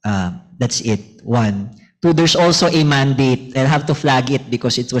 That's it, 1. 2, there's also a mandate. I'll have to flag it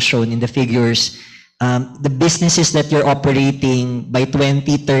because it was shown in the figures. The businesses that you're operating by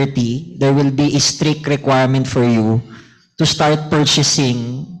 2030, there will be a strict requirement for you to start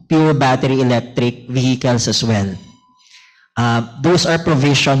purchasing pure battery electric vehicles as well. Those are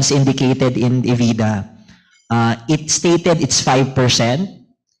provisions indicated in EVIDA. It stated it's 5%,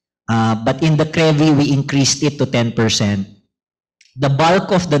 but in the CREVI, we increased it to 10%. The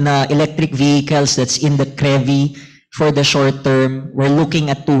bulk of the electric vehicles that's in the CREVI for the short term, we're looking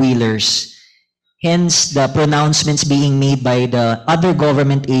at two-wheelers. Hence, the pronouncements being made by the other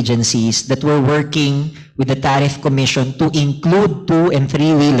government agencies that we're working with the Tariff Commission to include 2- and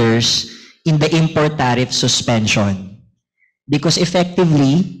 3-wheelers in the import tariff suspension. Because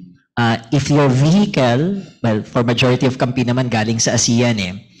effectively, if your vehicle, well, for majority of Campi naman galing sa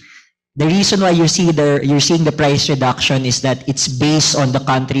ASEAN the reason why you're seeing the price reduction is that it's based on the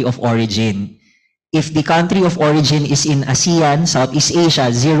country of origin. If the country of origin is in ASEAN, Southeast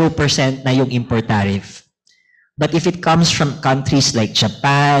Asia, 0% na yung import tariff. But if it comes from countries like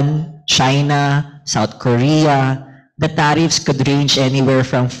Japan, China, South Korea, the tariffs could range anywhere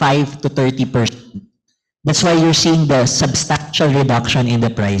from 5 to 30%. That's why you're seeing the substantial reduction in the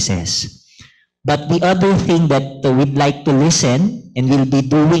prices. But the other thing that we'd like to listen, and we'll be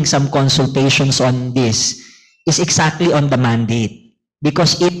doing some consultations on this, is exactly on the mandate.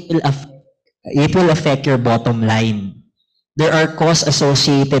 Because it will affect your bottom line. There are costs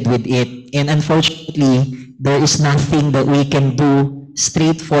associated with it. And unfortunately, there is nothing that we can do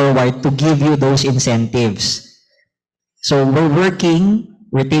straightforward to give you those incentives. So we're taking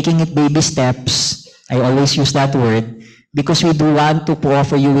it baby steps. I always use that word because we do want to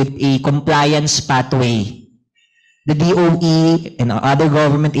offer you with a compliance pathway. The DOE and other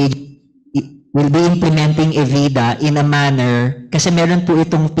government agencies will be implementing EVIDA in a manner, kasi meron po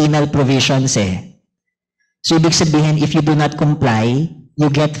itong penal provisions So ibig sabihin, if you do not comply, you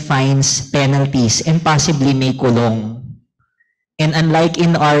get fines, penalties, and possibly may kulong. And unlike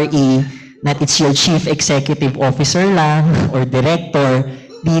in RE, that it's your chief executive officer lang or director,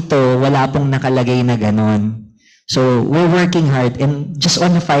 dito wala pong nakalagay na ganon. So we're working hard. And just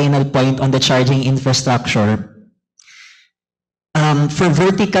on the final point on the charging infrastructure, for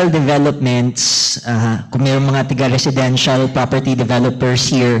vertical developments, kung may mga tiga-residential property developers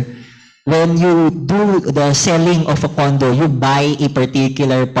here, when you do the selling of a condo, you buy a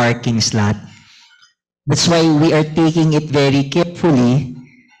particular parking slot. That's why we are taking it very carefully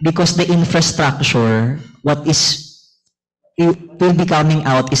because the infrastructure, what will be coming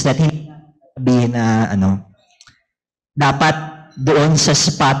out is that dapat doon sa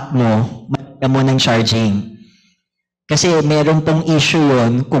spot mo, mo ng charging. Kasi meron pong issue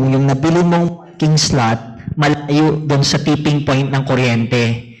yun kung yung nabili mong parking slot malayo doon sa tipping point ng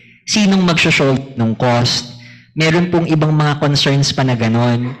kuryente. Sinong mag-shoulder ng cost? Meron pong ibang mga concerns pa na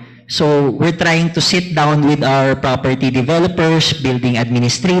ganon. So we're trying to sit down with our property developers, building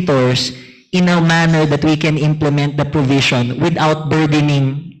administrators, in a manner that we can implement the provision without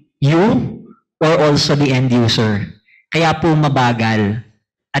burdening you or also the end user. Kaya po mabagal.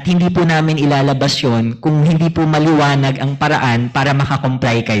 At hindi po namin ilalabas yon kung hindi po maliwanag ang paraan para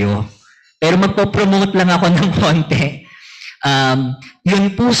makakomply kayo. Pero magpo-promote lang ako ng konti.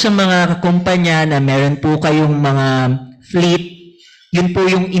 Yun po sa mga kumpanya na meron po kayong mga fleet, yun po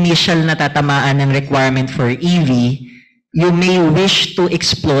yung initial na tatamaan ng requirement for EV. You may wish to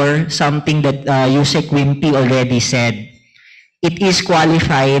explore something that Yusek Wimpy already said. It is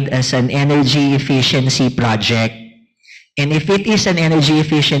qualified as an energy efficiency project. And if it is an energy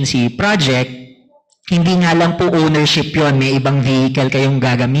efficiency project, hindi nga lang po ownership yon, may ibang vehicle kayong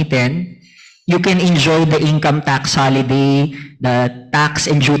gagamitin. You can enjoy the income tax holiday, the tax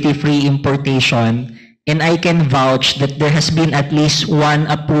and duty-free importation, and I can vouch that there has been at least one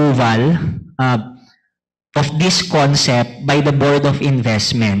approval of this concept by the Board of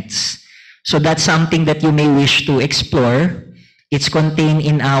Investments. So that's something that you may wish to explore. It's contained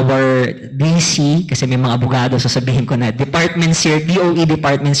in our DC, kasi may mga abogado, sasabihin ko na, DOE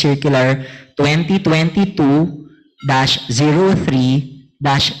Department Circular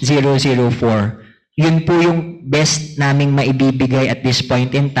 2022-03-004. yun po yung best naming maibibigay at this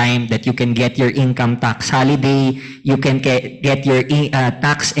point in time, that you can get your income tax holiday, you can get your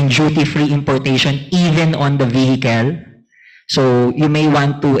tax and duty-free importation even on the vehicle. So you may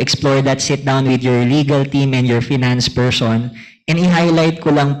want to explore that, sit down with your legal team and your finance person. And i-highlight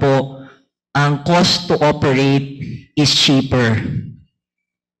ko lang po, ang cost to operate is cheaper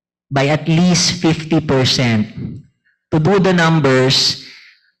by at least 50%. To do the numbers,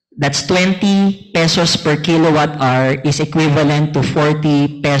 that's 20 pesos per kilowatt hour is equivalent to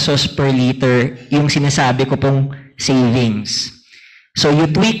 40 pesos per liter, yung sinasabi ko pong savings. So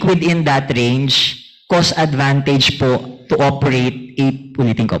you tweak within that range, cost advantage po to operate a,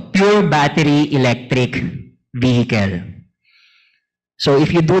 ulitin ko, pure battery electric vehicle. So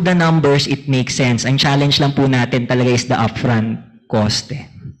if you do the numbers, it makes sense. Ang challenge lang po natin talaga is the upfront cost.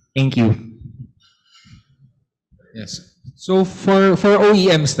 Thank you. Yes. So for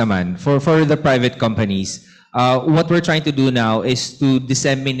OEMs naman, for the private companies, what we're trying to do now is to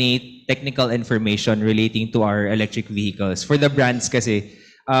disseminate technical information relating to our electric vehicles. For the brands kasi,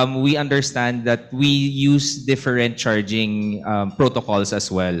 we understand that we use different charging protocols as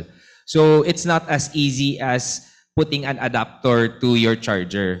well. So it's not as easy as putting an adapter to your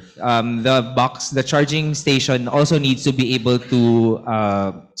charger. The charging station also needs to be able to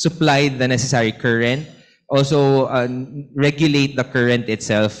supply the necessary current, also regulate the current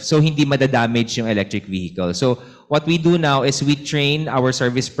itself, so hindi madadamage yung electric vehicle. So what we do now is we train our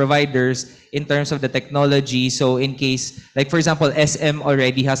service providers in terms of the technology. So in case, like for example, SM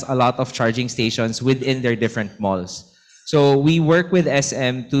already has a lot of charging stations within their different malls. So we work with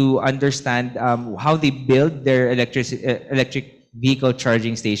SM to understand how they build their electric vehicle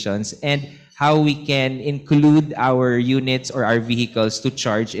charging stations and how we can include our units or our vehicles to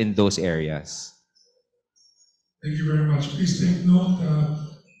charge in those areas. Thank you very much. Please take note,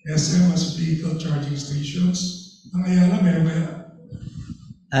 SM has vehicle charging stations. Ang Ayala, meron ba yan?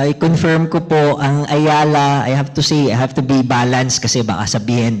 I confirm ko po, ang Ayala, I have to say, I have to be balanced kasi baka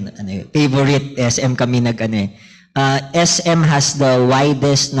sabihin, favorite SM kami SM has the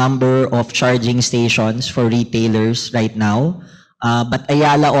widest number of charging stations for retailers right now. But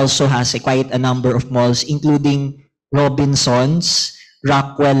Ayala also has quite a number of malls, including Robinsons,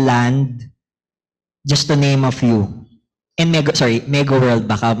 Rockwell Land, just to name a few. And Mega World,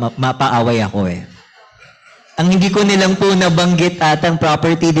 baka mapaaway ako eh. Ang hindi ko nilang po nabanggit atang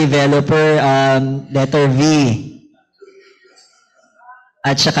property developer, letter V.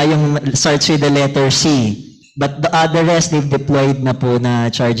 At saka yung starts with the letter C. But the other rest, they've deployed na po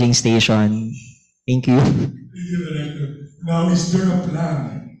na charging station. Thank you. Thank you, Director. Now, is there a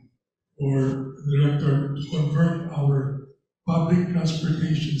plan for the Director to convert our public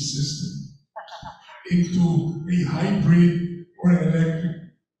transportation system into a hybrid or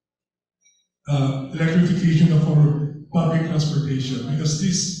electrification of our public transportation? Because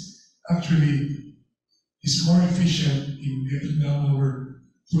this actually is more efficient in getting down our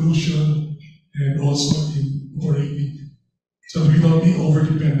pollution and also in operating, so we don't be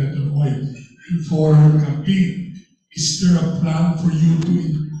over-dependent on oil. And for Camping, is there a plan for you to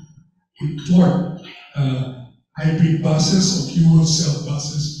import hybrid buses or fuel cell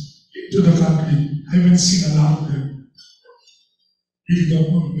buses into the country? I haven't seen a lot of them. Really don't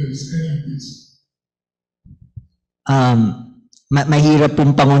know if there is any of this. Mahirap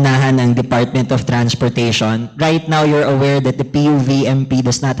pong pangunahan ng Department of Transportation. Right now, you're aware that the PUVMP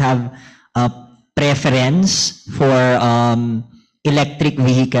does not have a preference for electric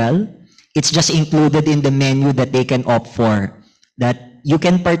vehicle. It's just included in the menu that they can opt for. That you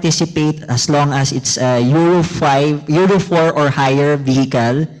can participate as long as it's a Euro 4 or higher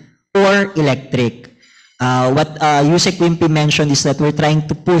vehicle or electric. What Yusek Wimpy mentioned is that we're trying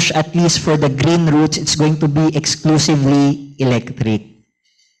to push, at least for the green routes, it's going to be exclusively electric.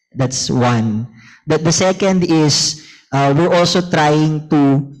 That's one. The second is we're also trying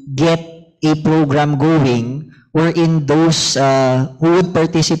to get a program going wherein those who would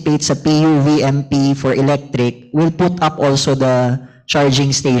participate sa PUVMP for electric will put up also the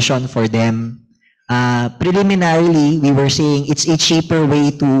charging station for them. Preliminarily, we were saying it's a cheaper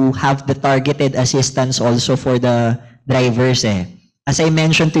way to have the targeted assistance also for the drivers. As I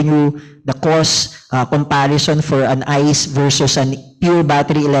mentioned to you, the cost comparison for an ICE versus an pure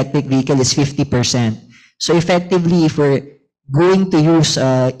battery electric vehicle is 50%. So effectively, if we're going to use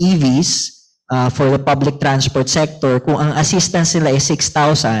EVs for the public transport sector, kung ang assistance nila is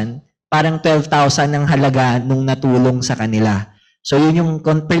 6,000, parang 12,000 ang halaga nung natulong sa kanila. So yun yung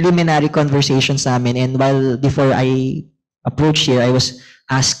preliminary conversations namin. And before I approached here, I was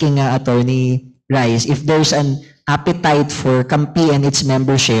asking Attorney Rice if there's an appetite for CAMPI and its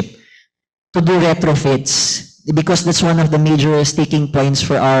membership to do retrofits because that's one of the major sticking points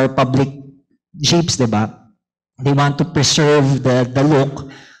for our public jeeps, di ba? They want to preserve the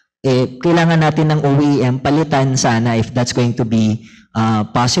look. Kailangan natin ng OEM palitan sana if that's going to be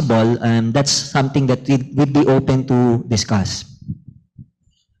possible. That's something that we'd be open to discuss.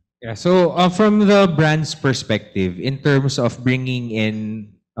 Yeah, so from the brand's perspective, in terms of bringing in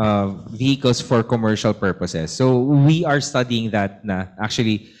vehicles for commercial purposes, so we are studying that na.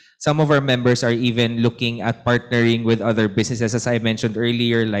 Actually, some of our members are even looking at partnering with other businesses, as I mentioned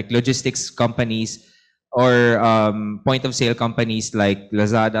earlier, like logistics companies or point-of-sale companies like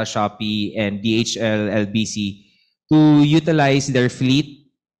Lazada, Shopee, and DHL, LBC to utilize their fleet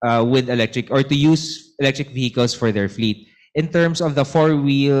with electric or to use electric vehicles for their fleet. In terms of the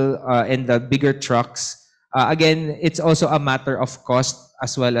four-wheel and the bigger trucks, again, it's also a matter of cost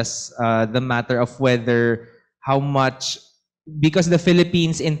as well as the matter of whether how much, because the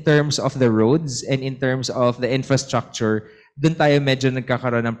Philippines in terms of the roads and in terms of the infrastructure, dun tayo medyo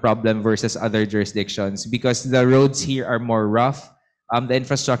nagkakaroon ng problem versus other jurisdictions because the roads here are more rough. The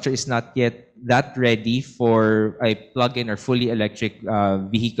infrastructure is not yet that ready for a plug-in or fully electric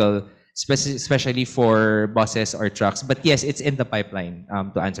vehicle, especially for buses or trucks. But yes, it's in the pipeline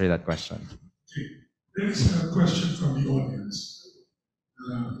to answer that question. Okay. There is a question from the audience.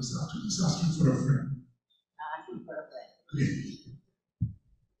 He's asking for a friend. Okay.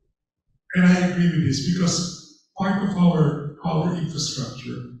 And I agree with this because part of our power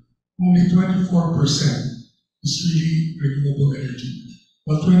infrastructure, only 24% is really renewable energy,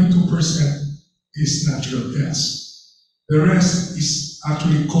 but 22% is natural gas. The rest is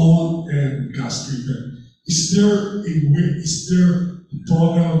actually coal and gas driven. Is there a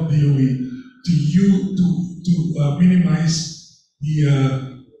program of DOE to minimize the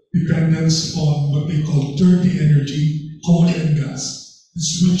dependence on what they call dirty energy, coal and gas,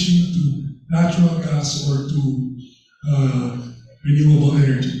 switching to natural gas or to renewable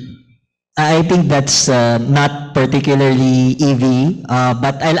energy? I think that's not particularly EV,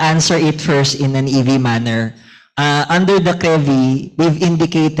 but I'll answer it first in an EV manner. Under the CREVI, we've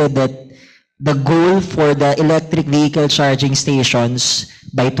indicated that the goal for the electric vehicle charging stations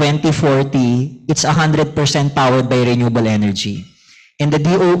by 2040, it's 100% powered by renewable energy. And the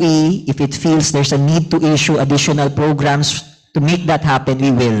DOE, if it feels there's a need to issue additional programs to make that happen,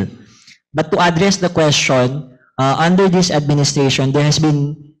 we will. But to address the question, under this administration, there has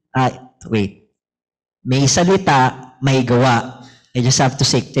been, may salita, may gawa. I just have to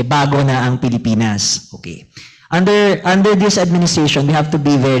say, bago na ang Pilipinas. Okay. Under this administration, we have to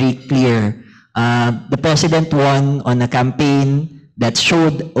be very clear. The president won on a campaign that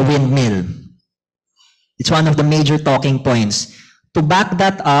showed a windmill. It's one of the major talking points. To back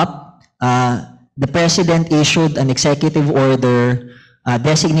that up, the president issued an executive order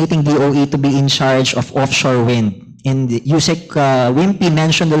designating DOE to be in charge of offshore wind. And Yusek Wimpy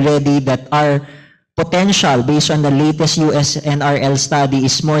mentioned already that our potential based on the latest US NRL study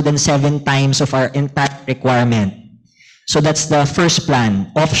is more than 7 times of our entire requirement. So that's the first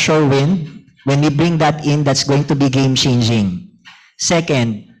plan, offshore wind. When we bring that in, that's going to be game-changing.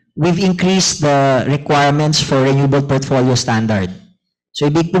 Second, we've increased the requirements for renewable portfolio standard. So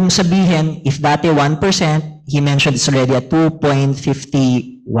ibig pong sabihin, if dati 1%, he mentioned it's already at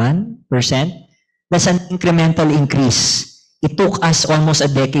 2.51%, that's an incremental increase. It took us almost a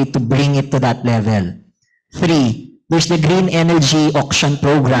decade to bring it to that level. 3, there's the Green Energy Auction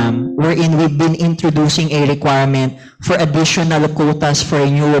Program wherein we've been introducing a requirement for additional quotas for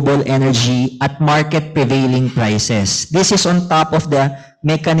renewable energy at market prevailing prices. This is on top of the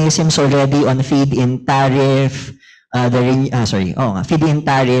mechanisms already on feed-in tariff, feed-in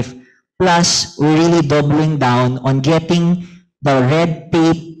tariff, plus we're really doubling down on getting the red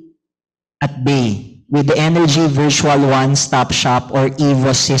tape at bay with the Energy Virtual One-Stop Shop or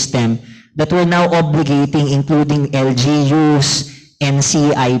EVOS system that we're now obligating, including LGUs,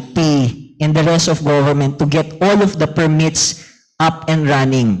 NCIP, and the rest of government to get all of the permits up and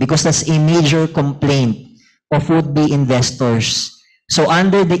running because that's a major complaint of would-be investors. So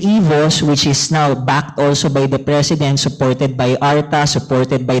under the EVOS, which is now backed also by the President, supported by ARTA,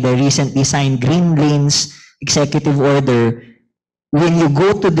 supported by the recently signed Green Lanes Executive Order, when you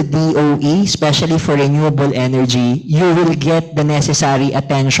go to the DOE, especially for renewable energy, you will get the necessary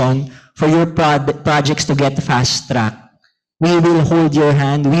attention for your projects to get fast track. We will hold your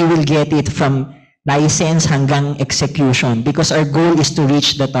hand. We will get it from license hanggang execution because our goal is to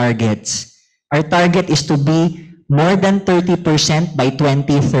reach the targets. Our target is to be more than 30% by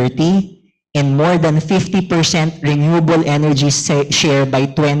 2030 and more than 50% renewable energy share by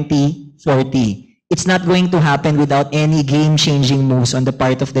 2040. it's not going to happen without any game-changing moves on the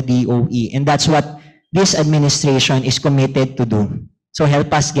part of the DOE. And that's what this administration is committed to do. So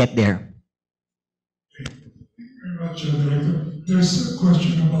help us get there. Very much, Director. There's a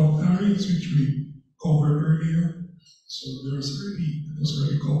question about tariffs which we covered earlier. So it was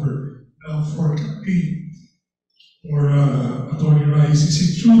already covered. Now for Attorney Rice, is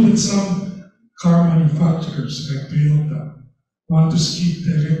it true that some car manufacturers like Toyota want to skip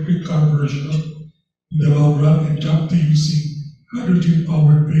the electric car version in the long run and jump to using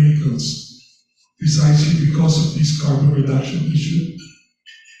hydrogen-powered vehicles precisely because of this carbon reduction issue?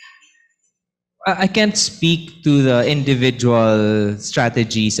 I can't speak to the individual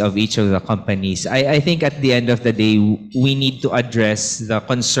strategies of each of the companies. I think at the end of the day, we need to address the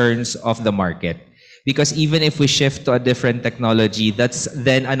concerns of the market. Because even if we shift to a different technology, that's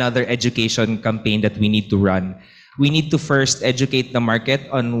then another education campaign that we need to run. We need to first educate the market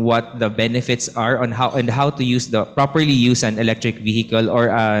on what the benefits are, on how to properly use an electric vehicle or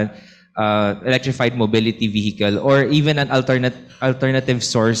an electrified mobility vehicle, or even an alternative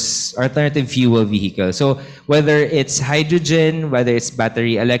fuel vehicle. So whether it's hydrogen, whether it's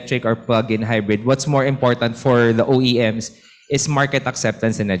battery electric or plug-in hybrid, what's more important for the OEMs is market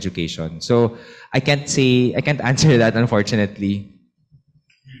acceptance and education. So I can't answer that, unfortunately.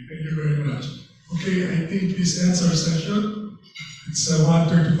 Thank you very much. Okay, I think this ends our session. It's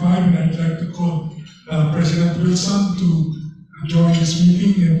 1:35, and I'd like to call President Wilson to join this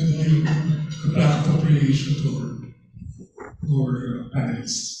meeting and to give the plaque of appreciation to our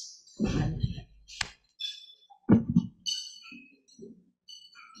panelists.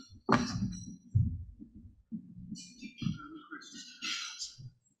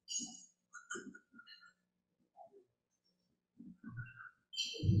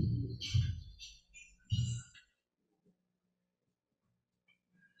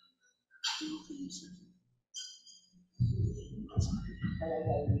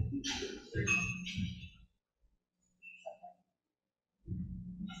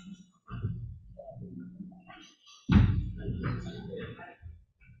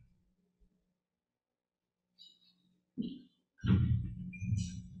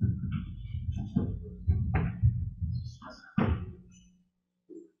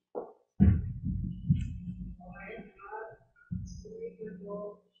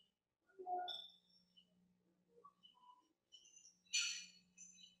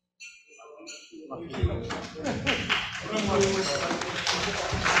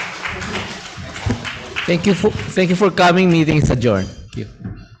 Thank you for coming. Meeting is adjourned.